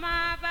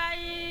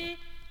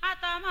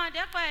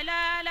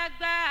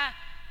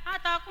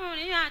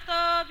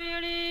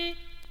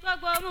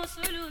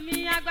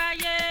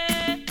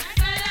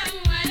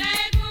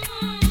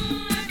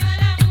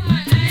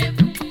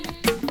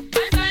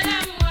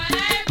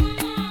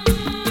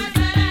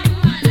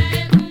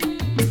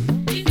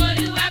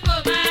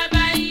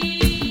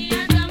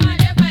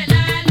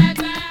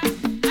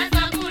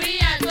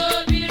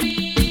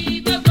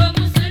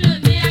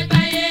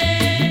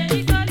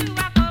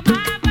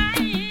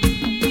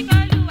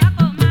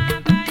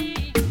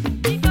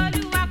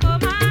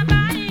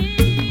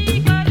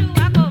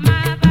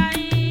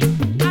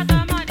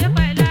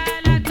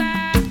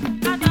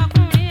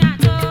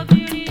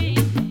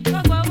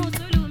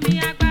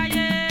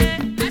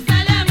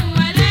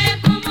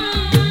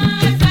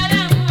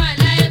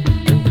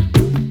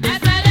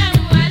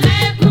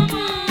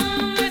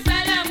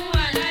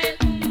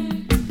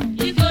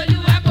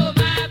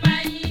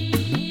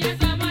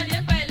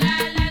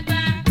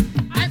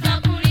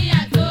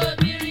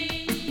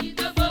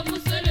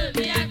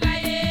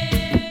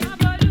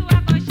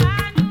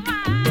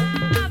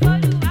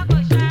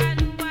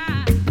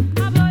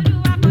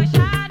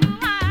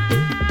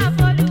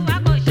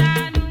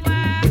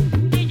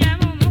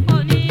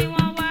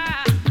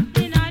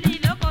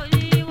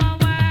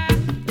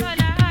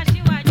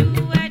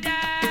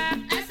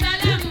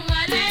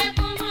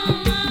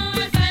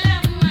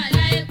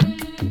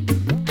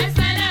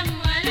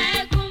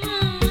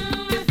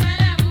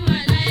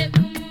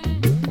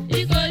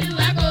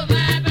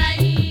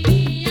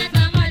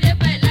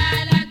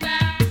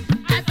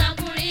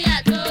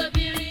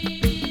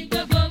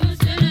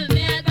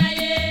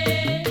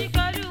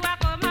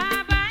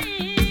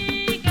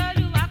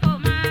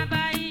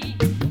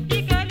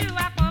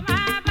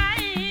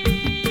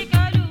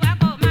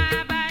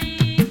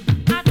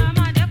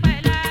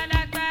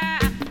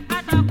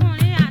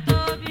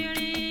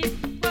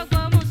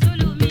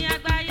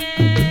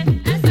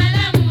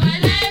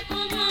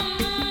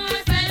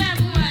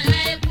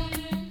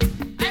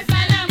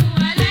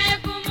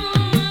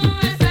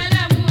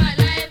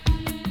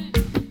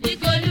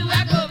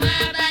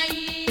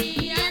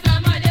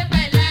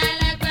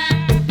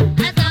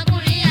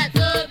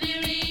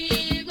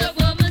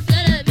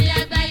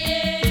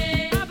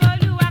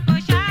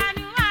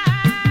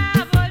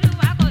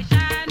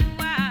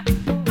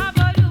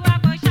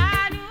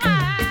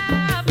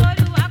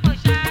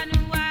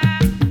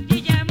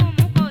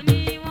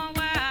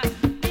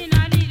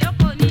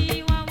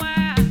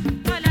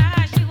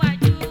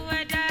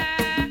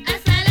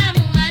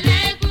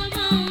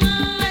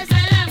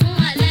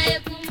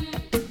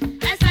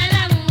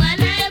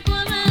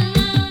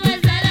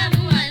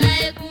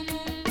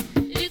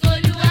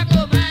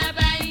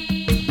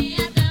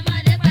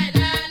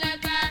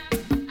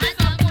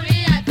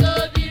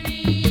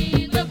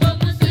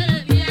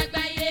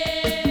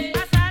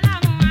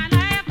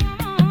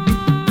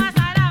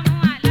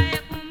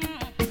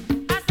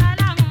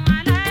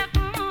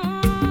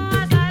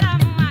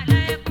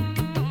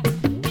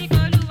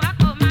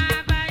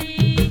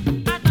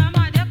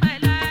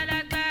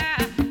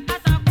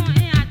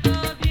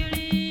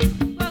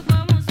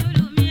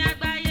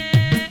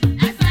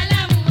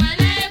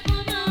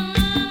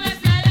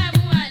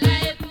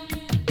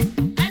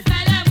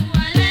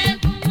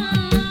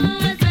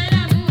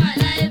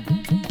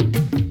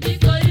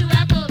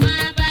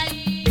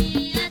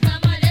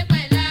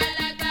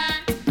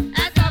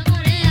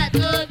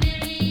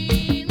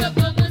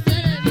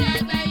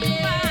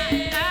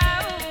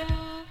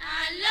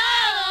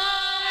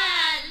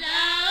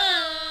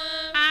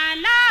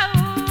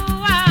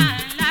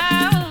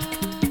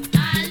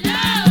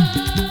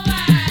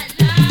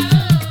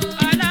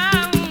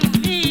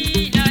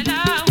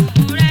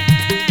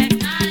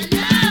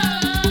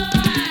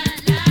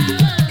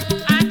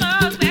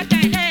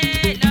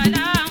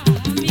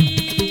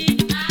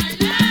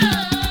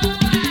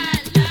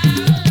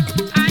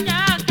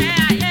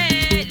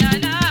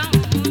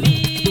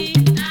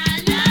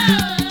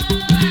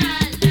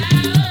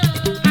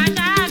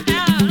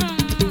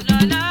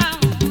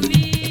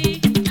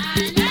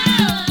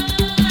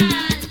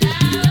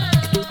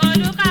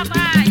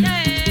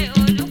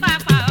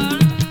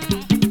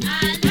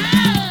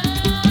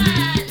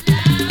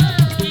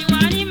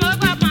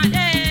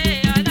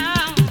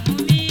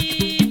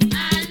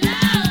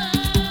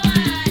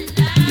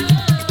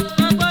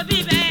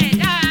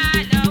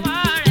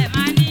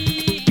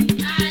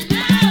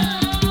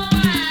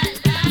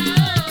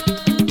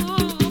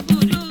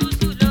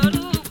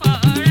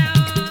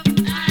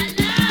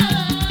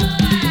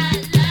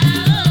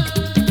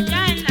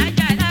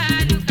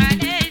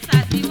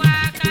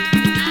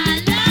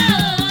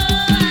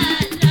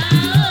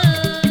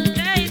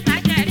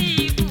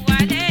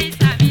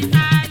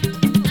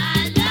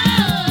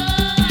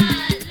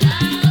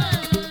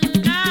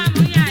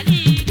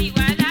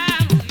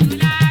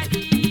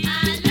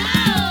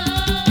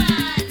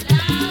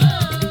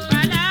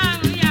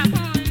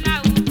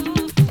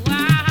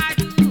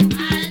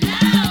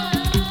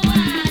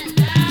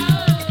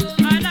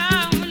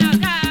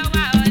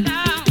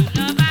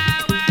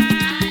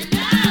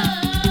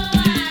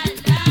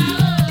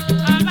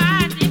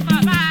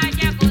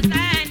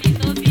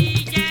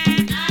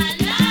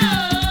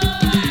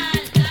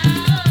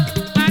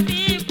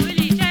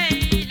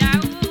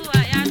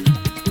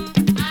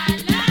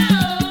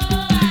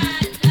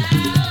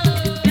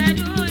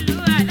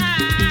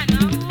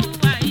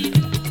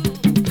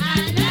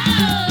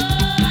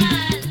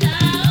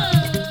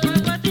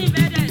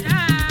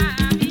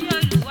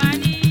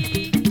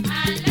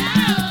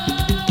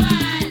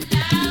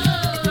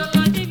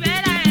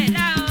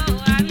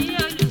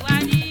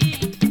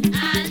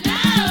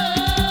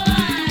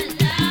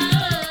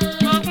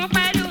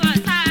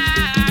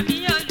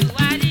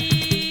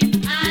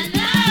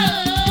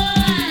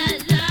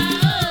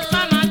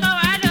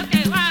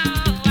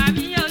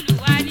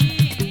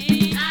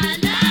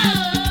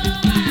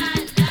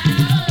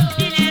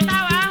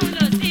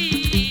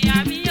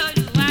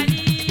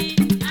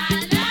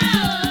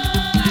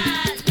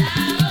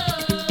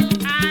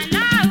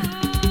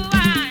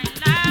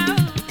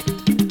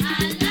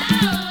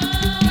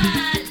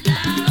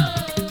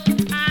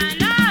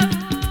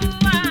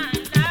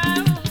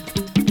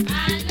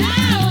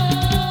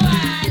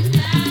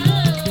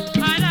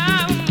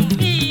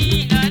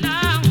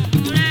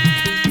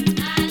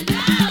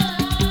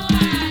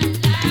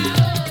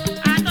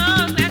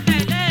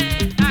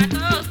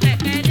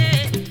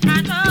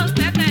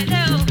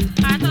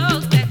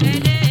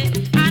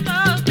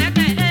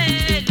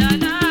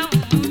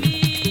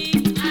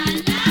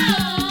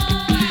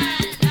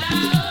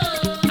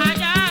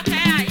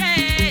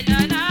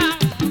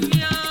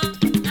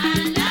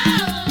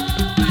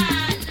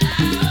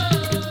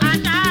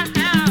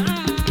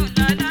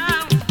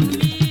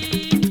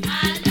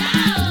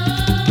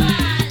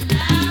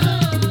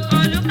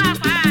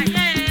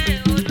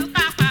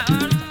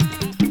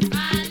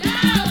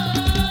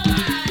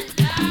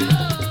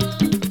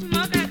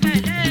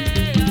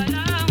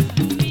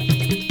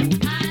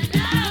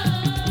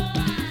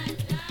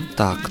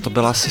 to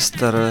byla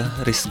sister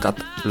Riskat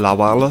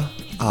Lawal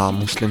a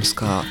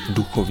muslimská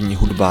duchovní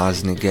hudba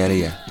z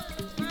Nigérie.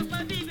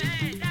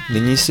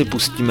 Nyní si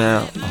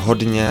pustíme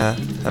hodně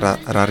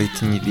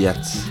raritní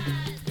věc.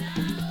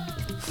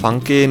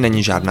 Funky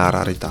není žádná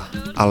rarita,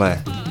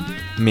 ale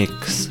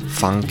mix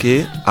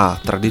funky a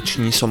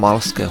tradiční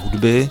somálské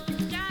hudby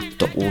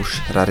to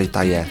už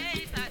rarita je.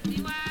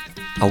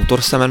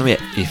 Autor se jmenuje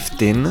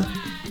Iftin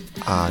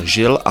a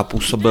žil a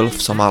působil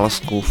v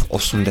Somálsku v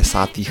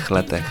 80.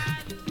 letech,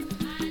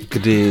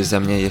 kdy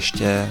země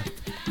ještě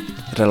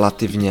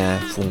relativně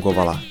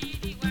fungovala.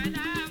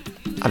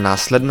 A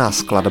následná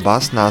skladba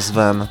s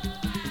názvem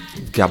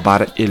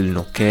Gabar il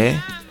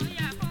Noke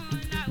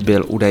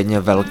byl údajně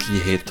velký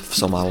hit v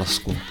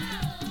Somálsku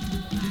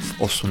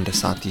v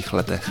 80.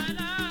 letech.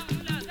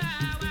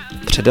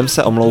 Předem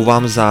se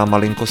omlouvám za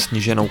malinko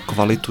sníženou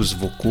kvalitu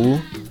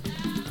zvuku.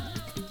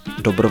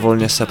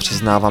 Dobrovolně se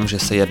přiznávám, že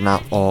se jedná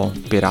o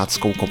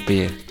pirátskou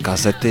kopii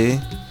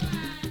kazety,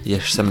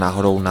 jež jsem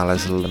náhodou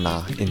nalezl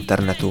na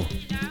internetu.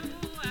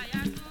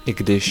 I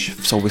když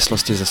v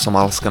souvislosti se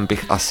Somálskem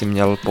bych asi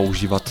měl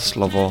používat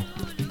slovo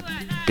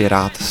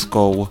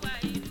pirátskou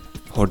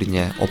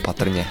hodně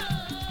opatrně.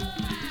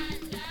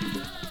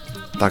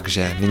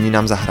 Takže nyní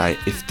nám zahraje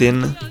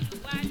Iftin,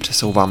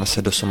 přesouváme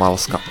se do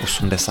Somálska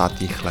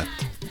 80. let.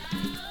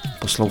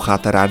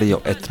 Posloucháte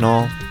rádio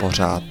Etno,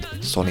 pořád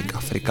Sonic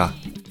Africa.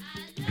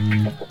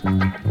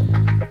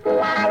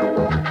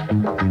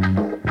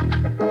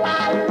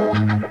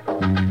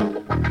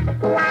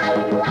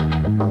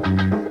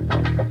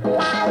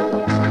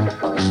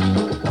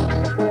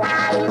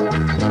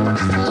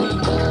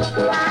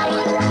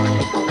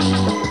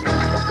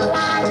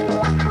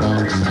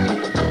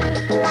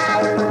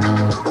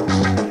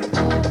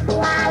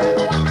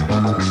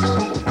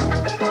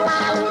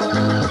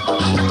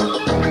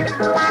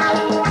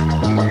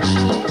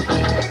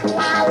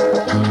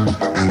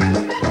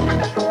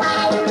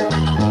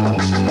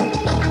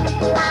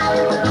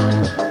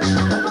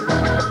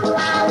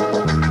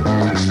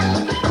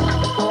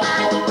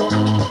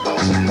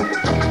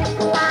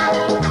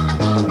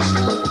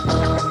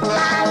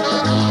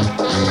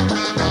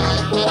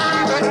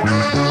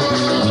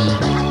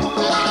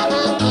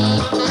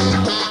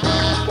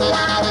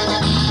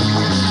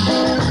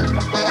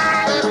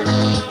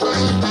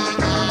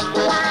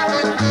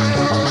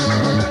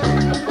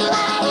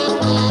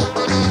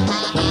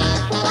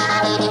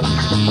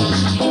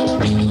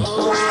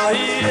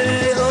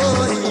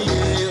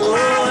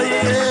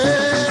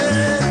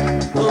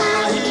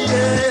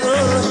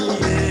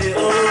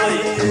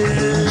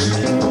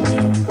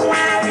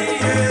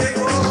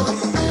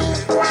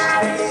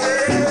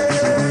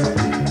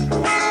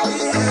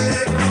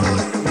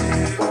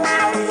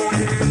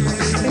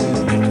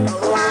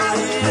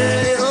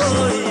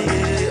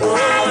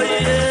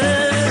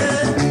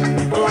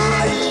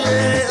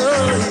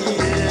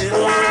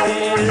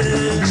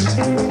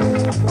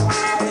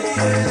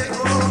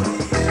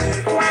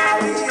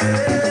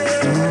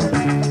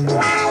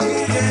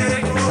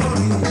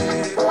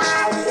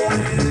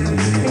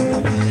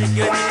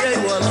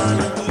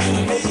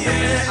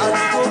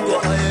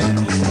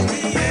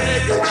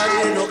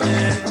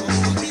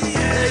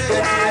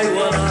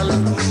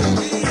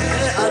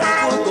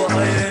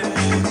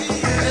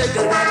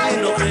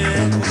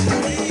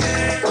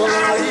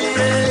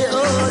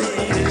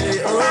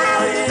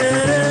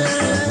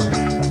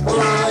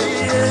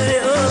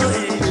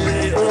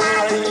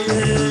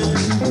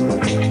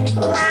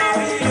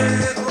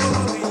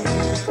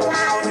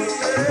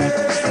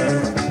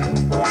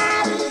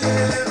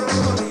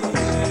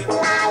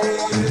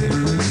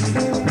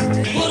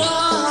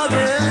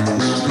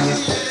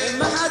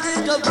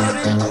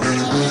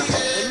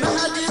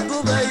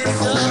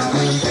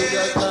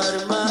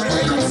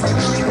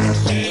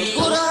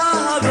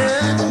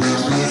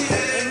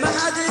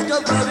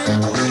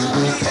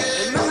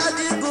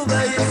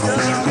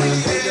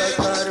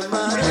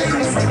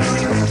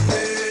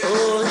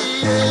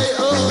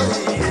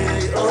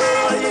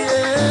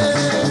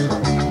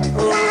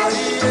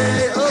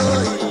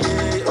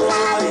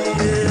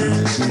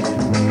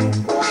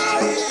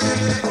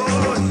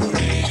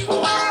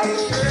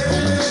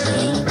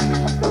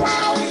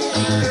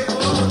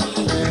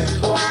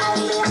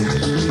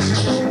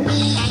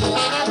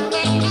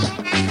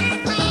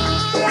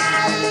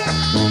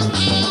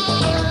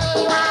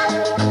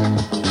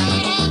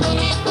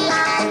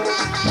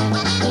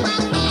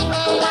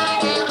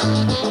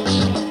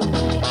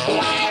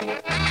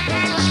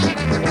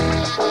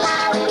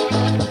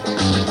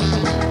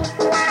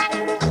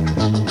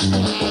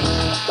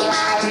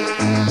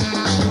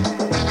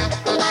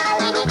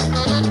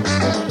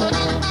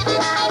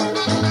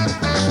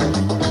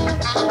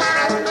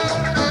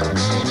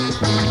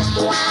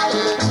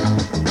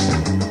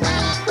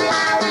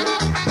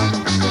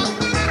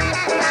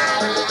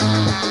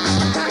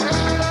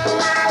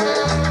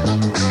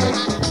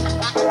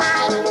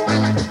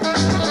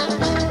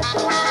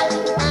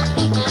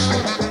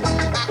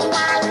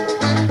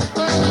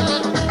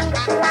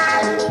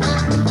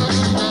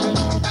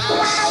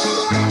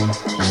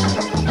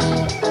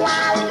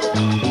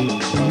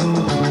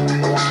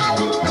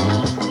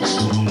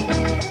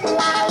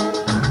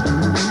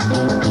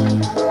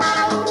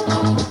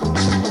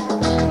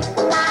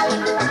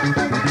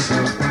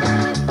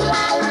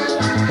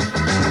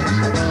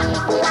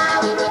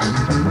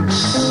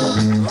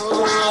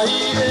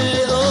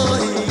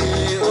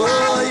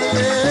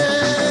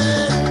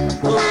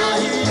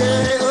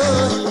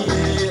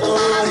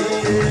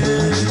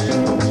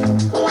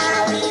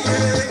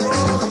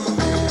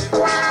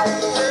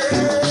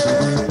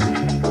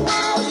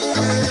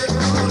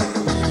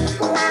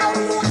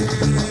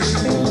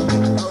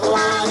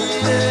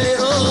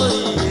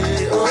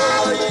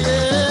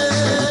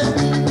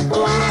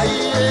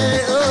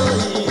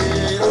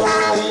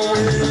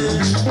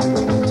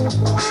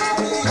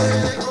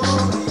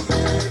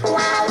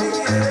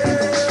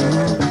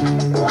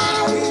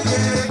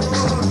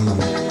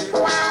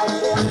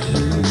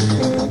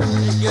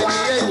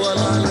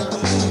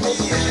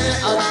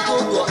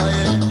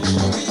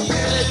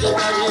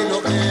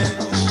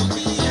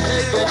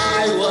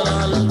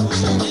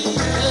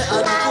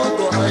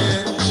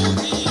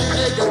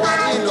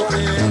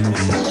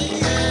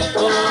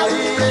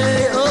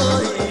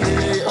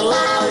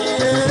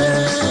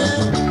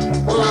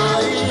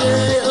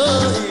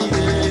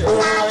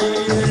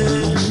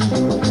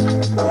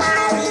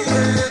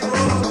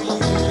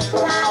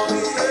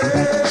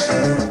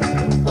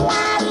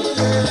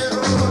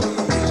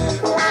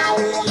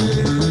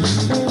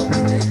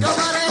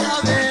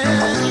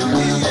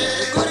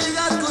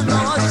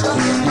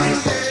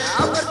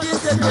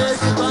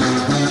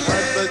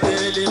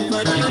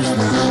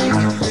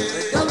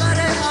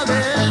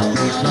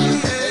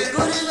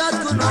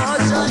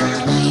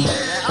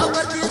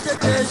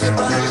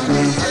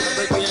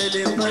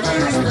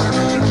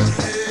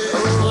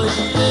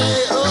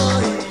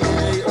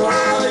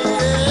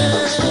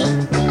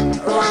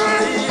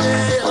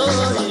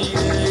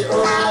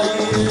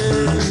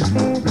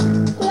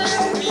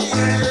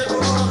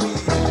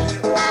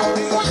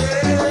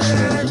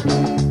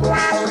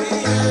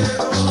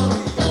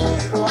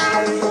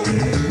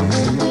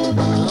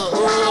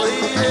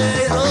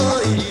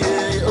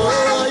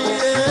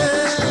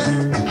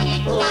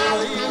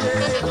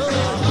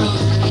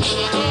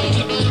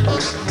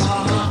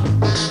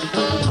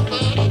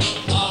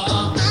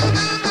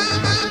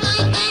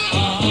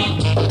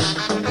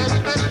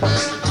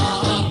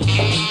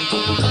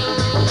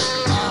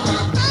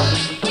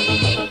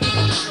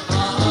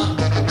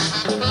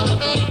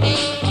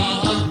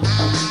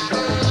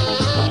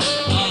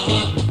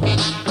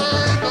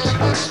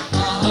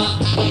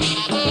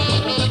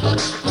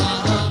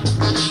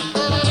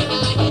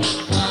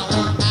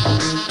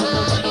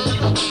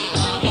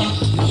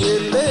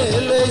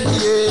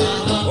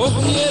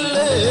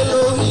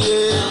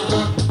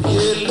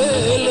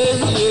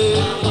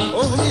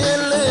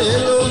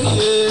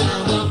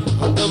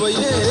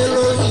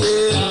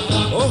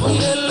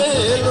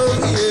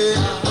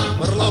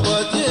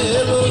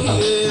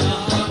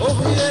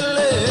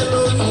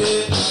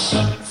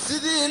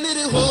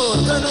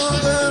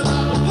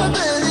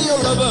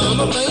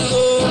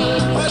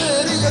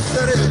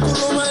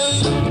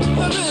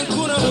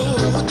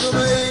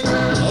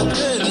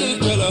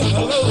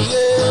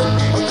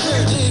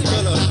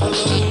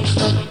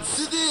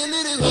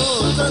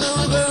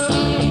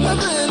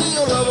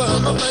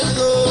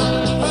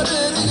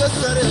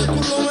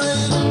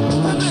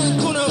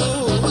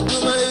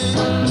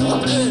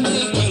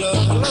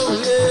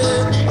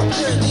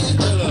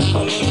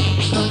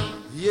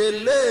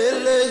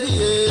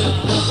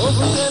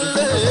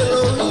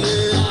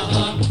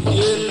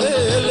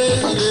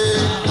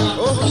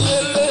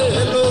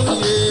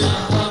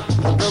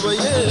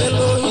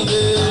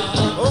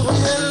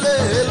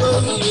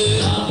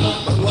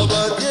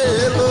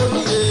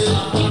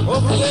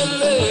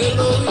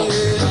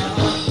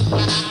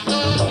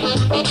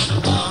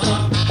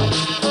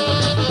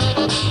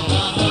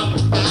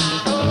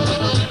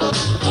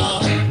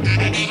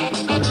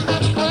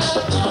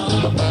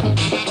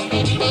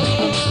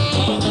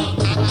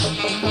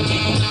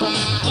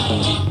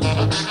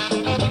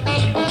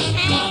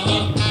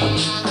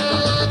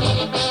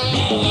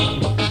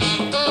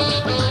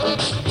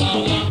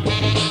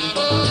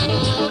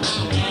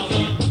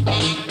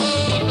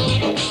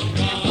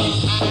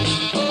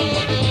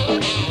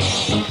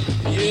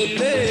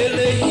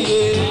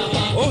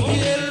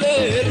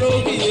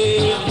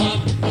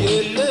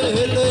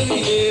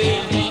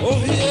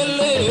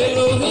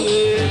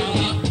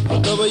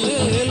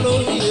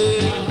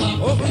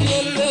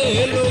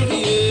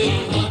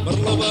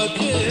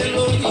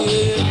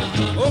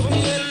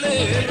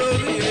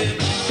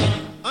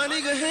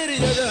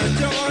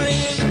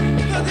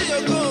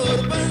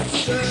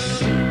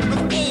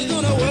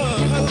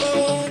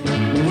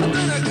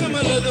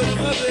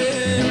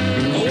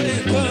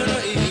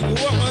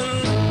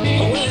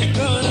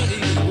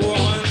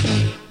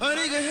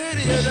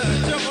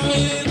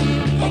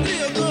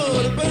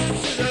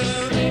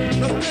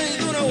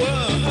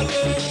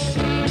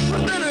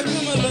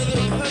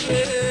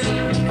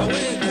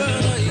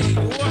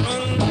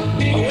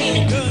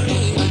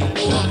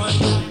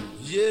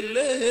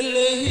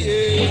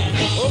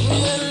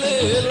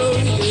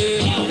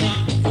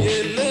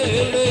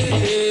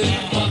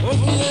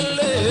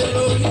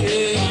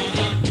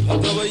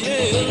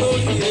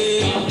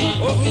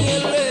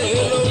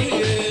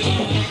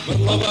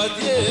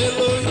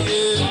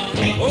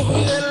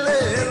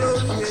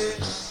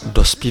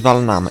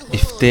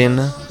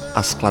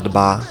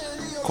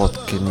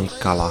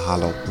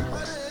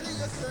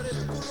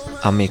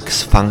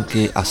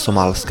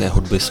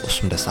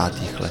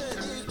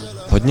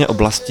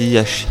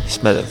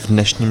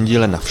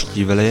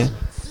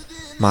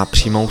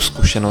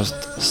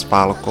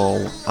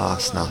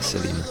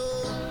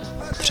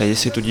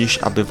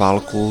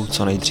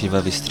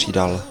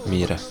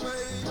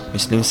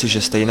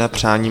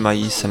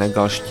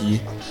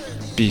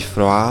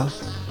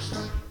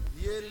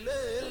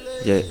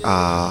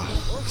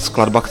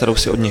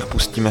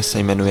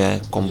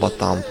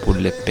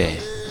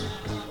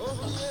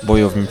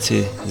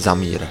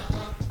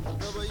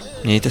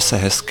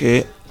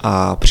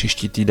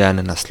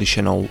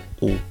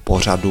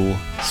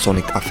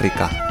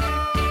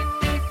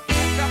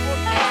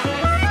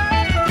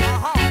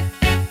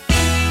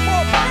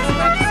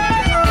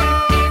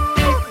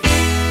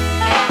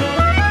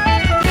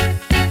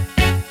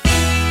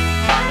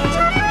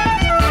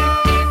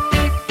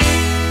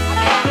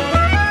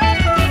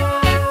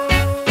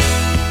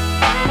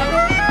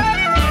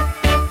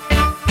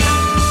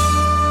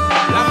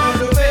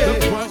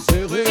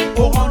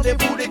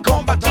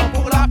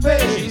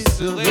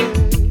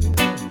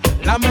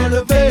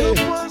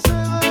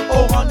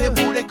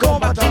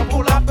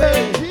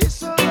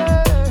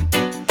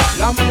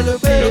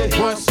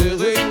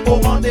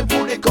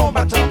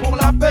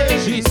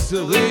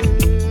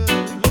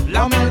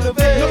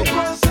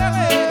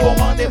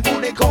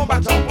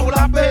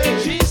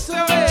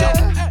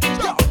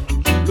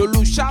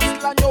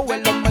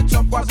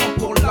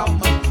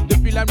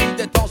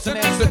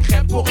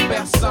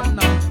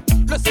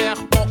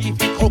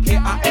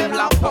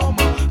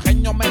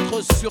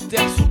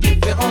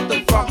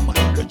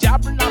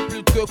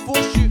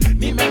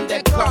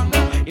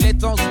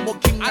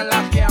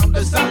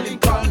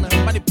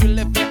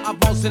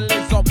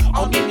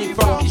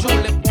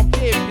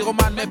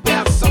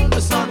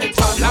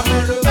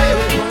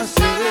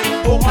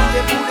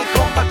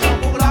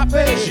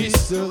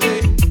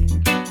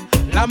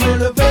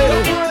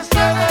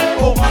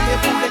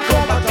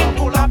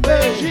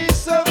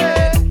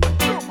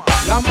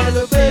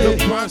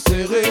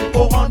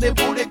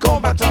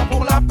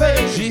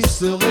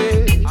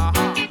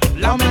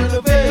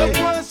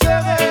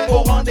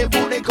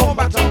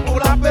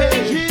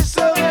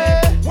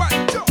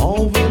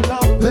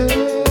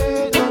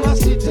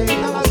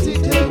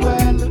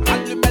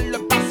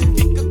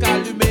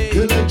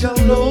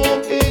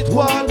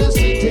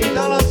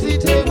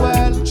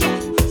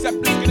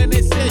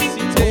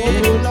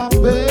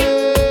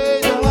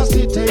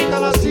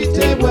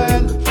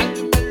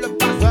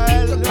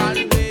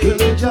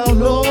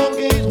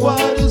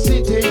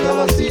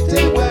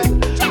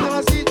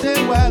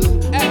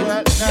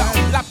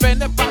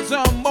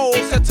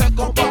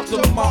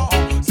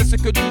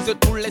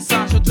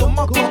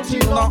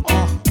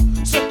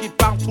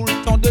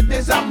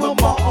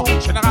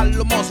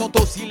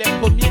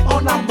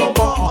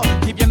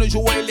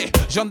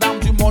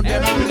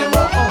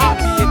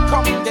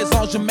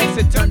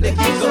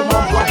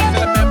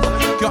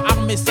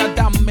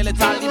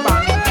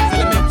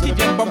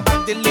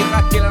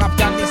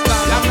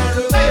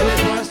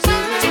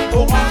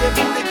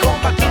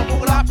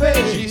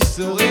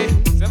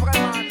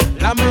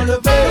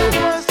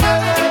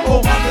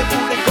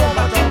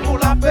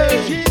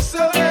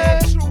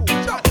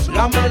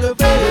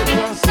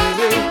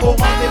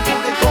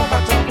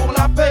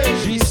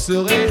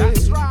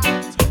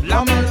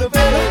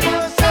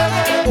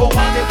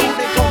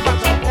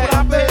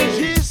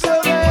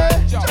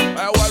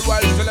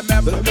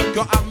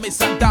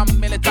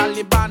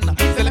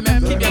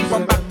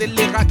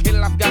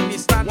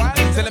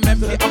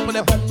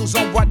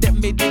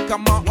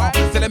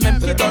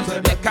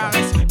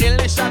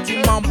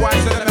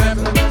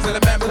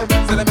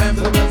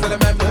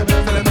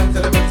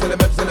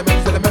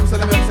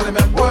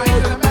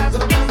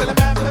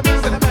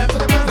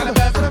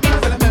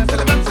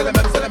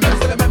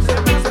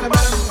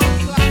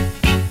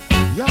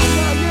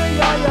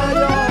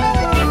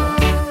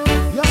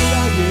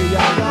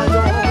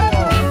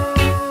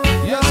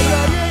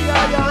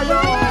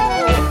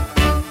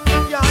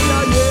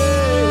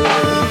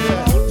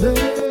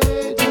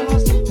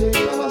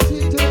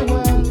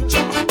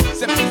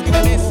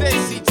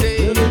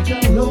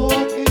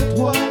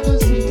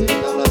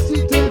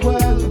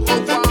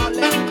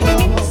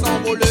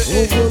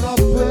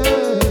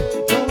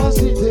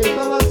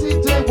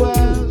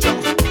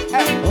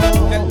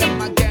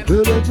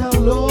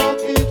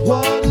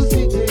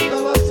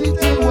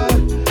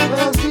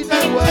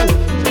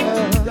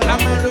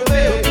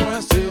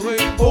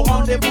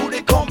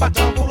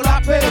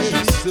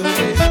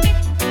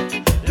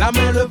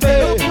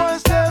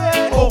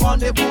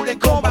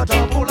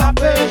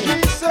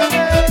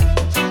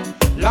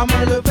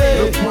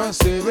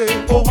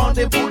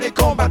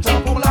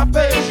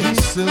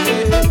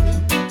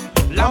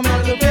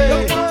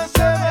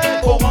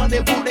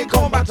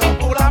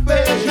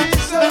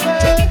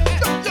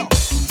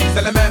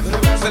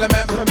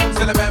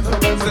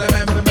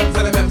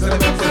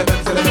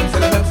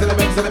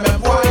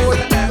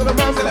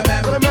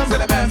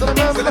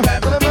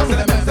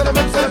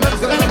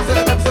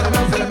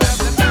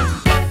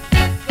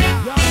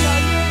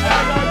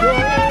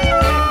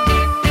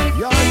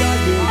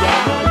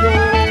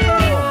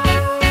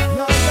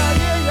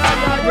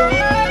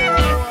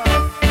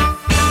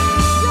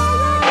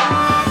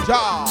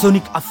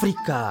 Sonic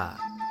Africa.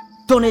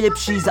 To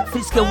nejlepší z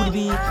africké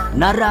hudby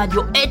na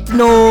rádio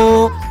Etno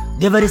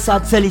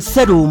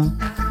 90,7.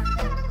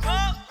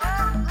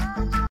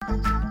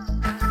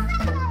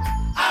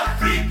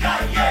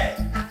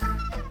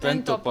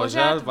 Tento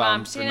pořad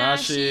vám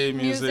přináší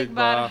Music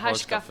Bar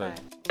Hash Cafe.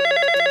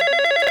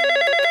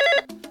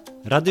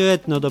 Radio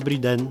Etno, dobrý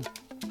den.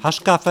 Hash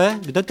Cafe,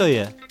 kde to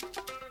je?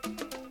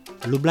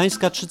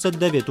 Lublańska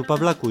 39 u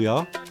Pawlaku,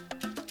 jo?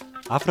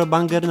 Afro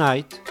Banger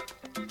Night.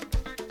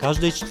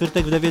 Každý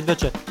čtvrtek v 9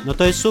 večer. No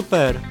to je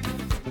super.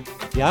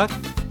 Jak?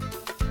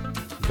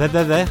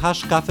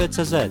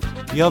 www.hashcafe.cz.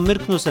 Jo,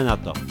 mrknu se na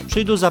to.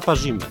 Przyjdu,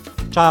 zaparzymy.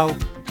 Ciao.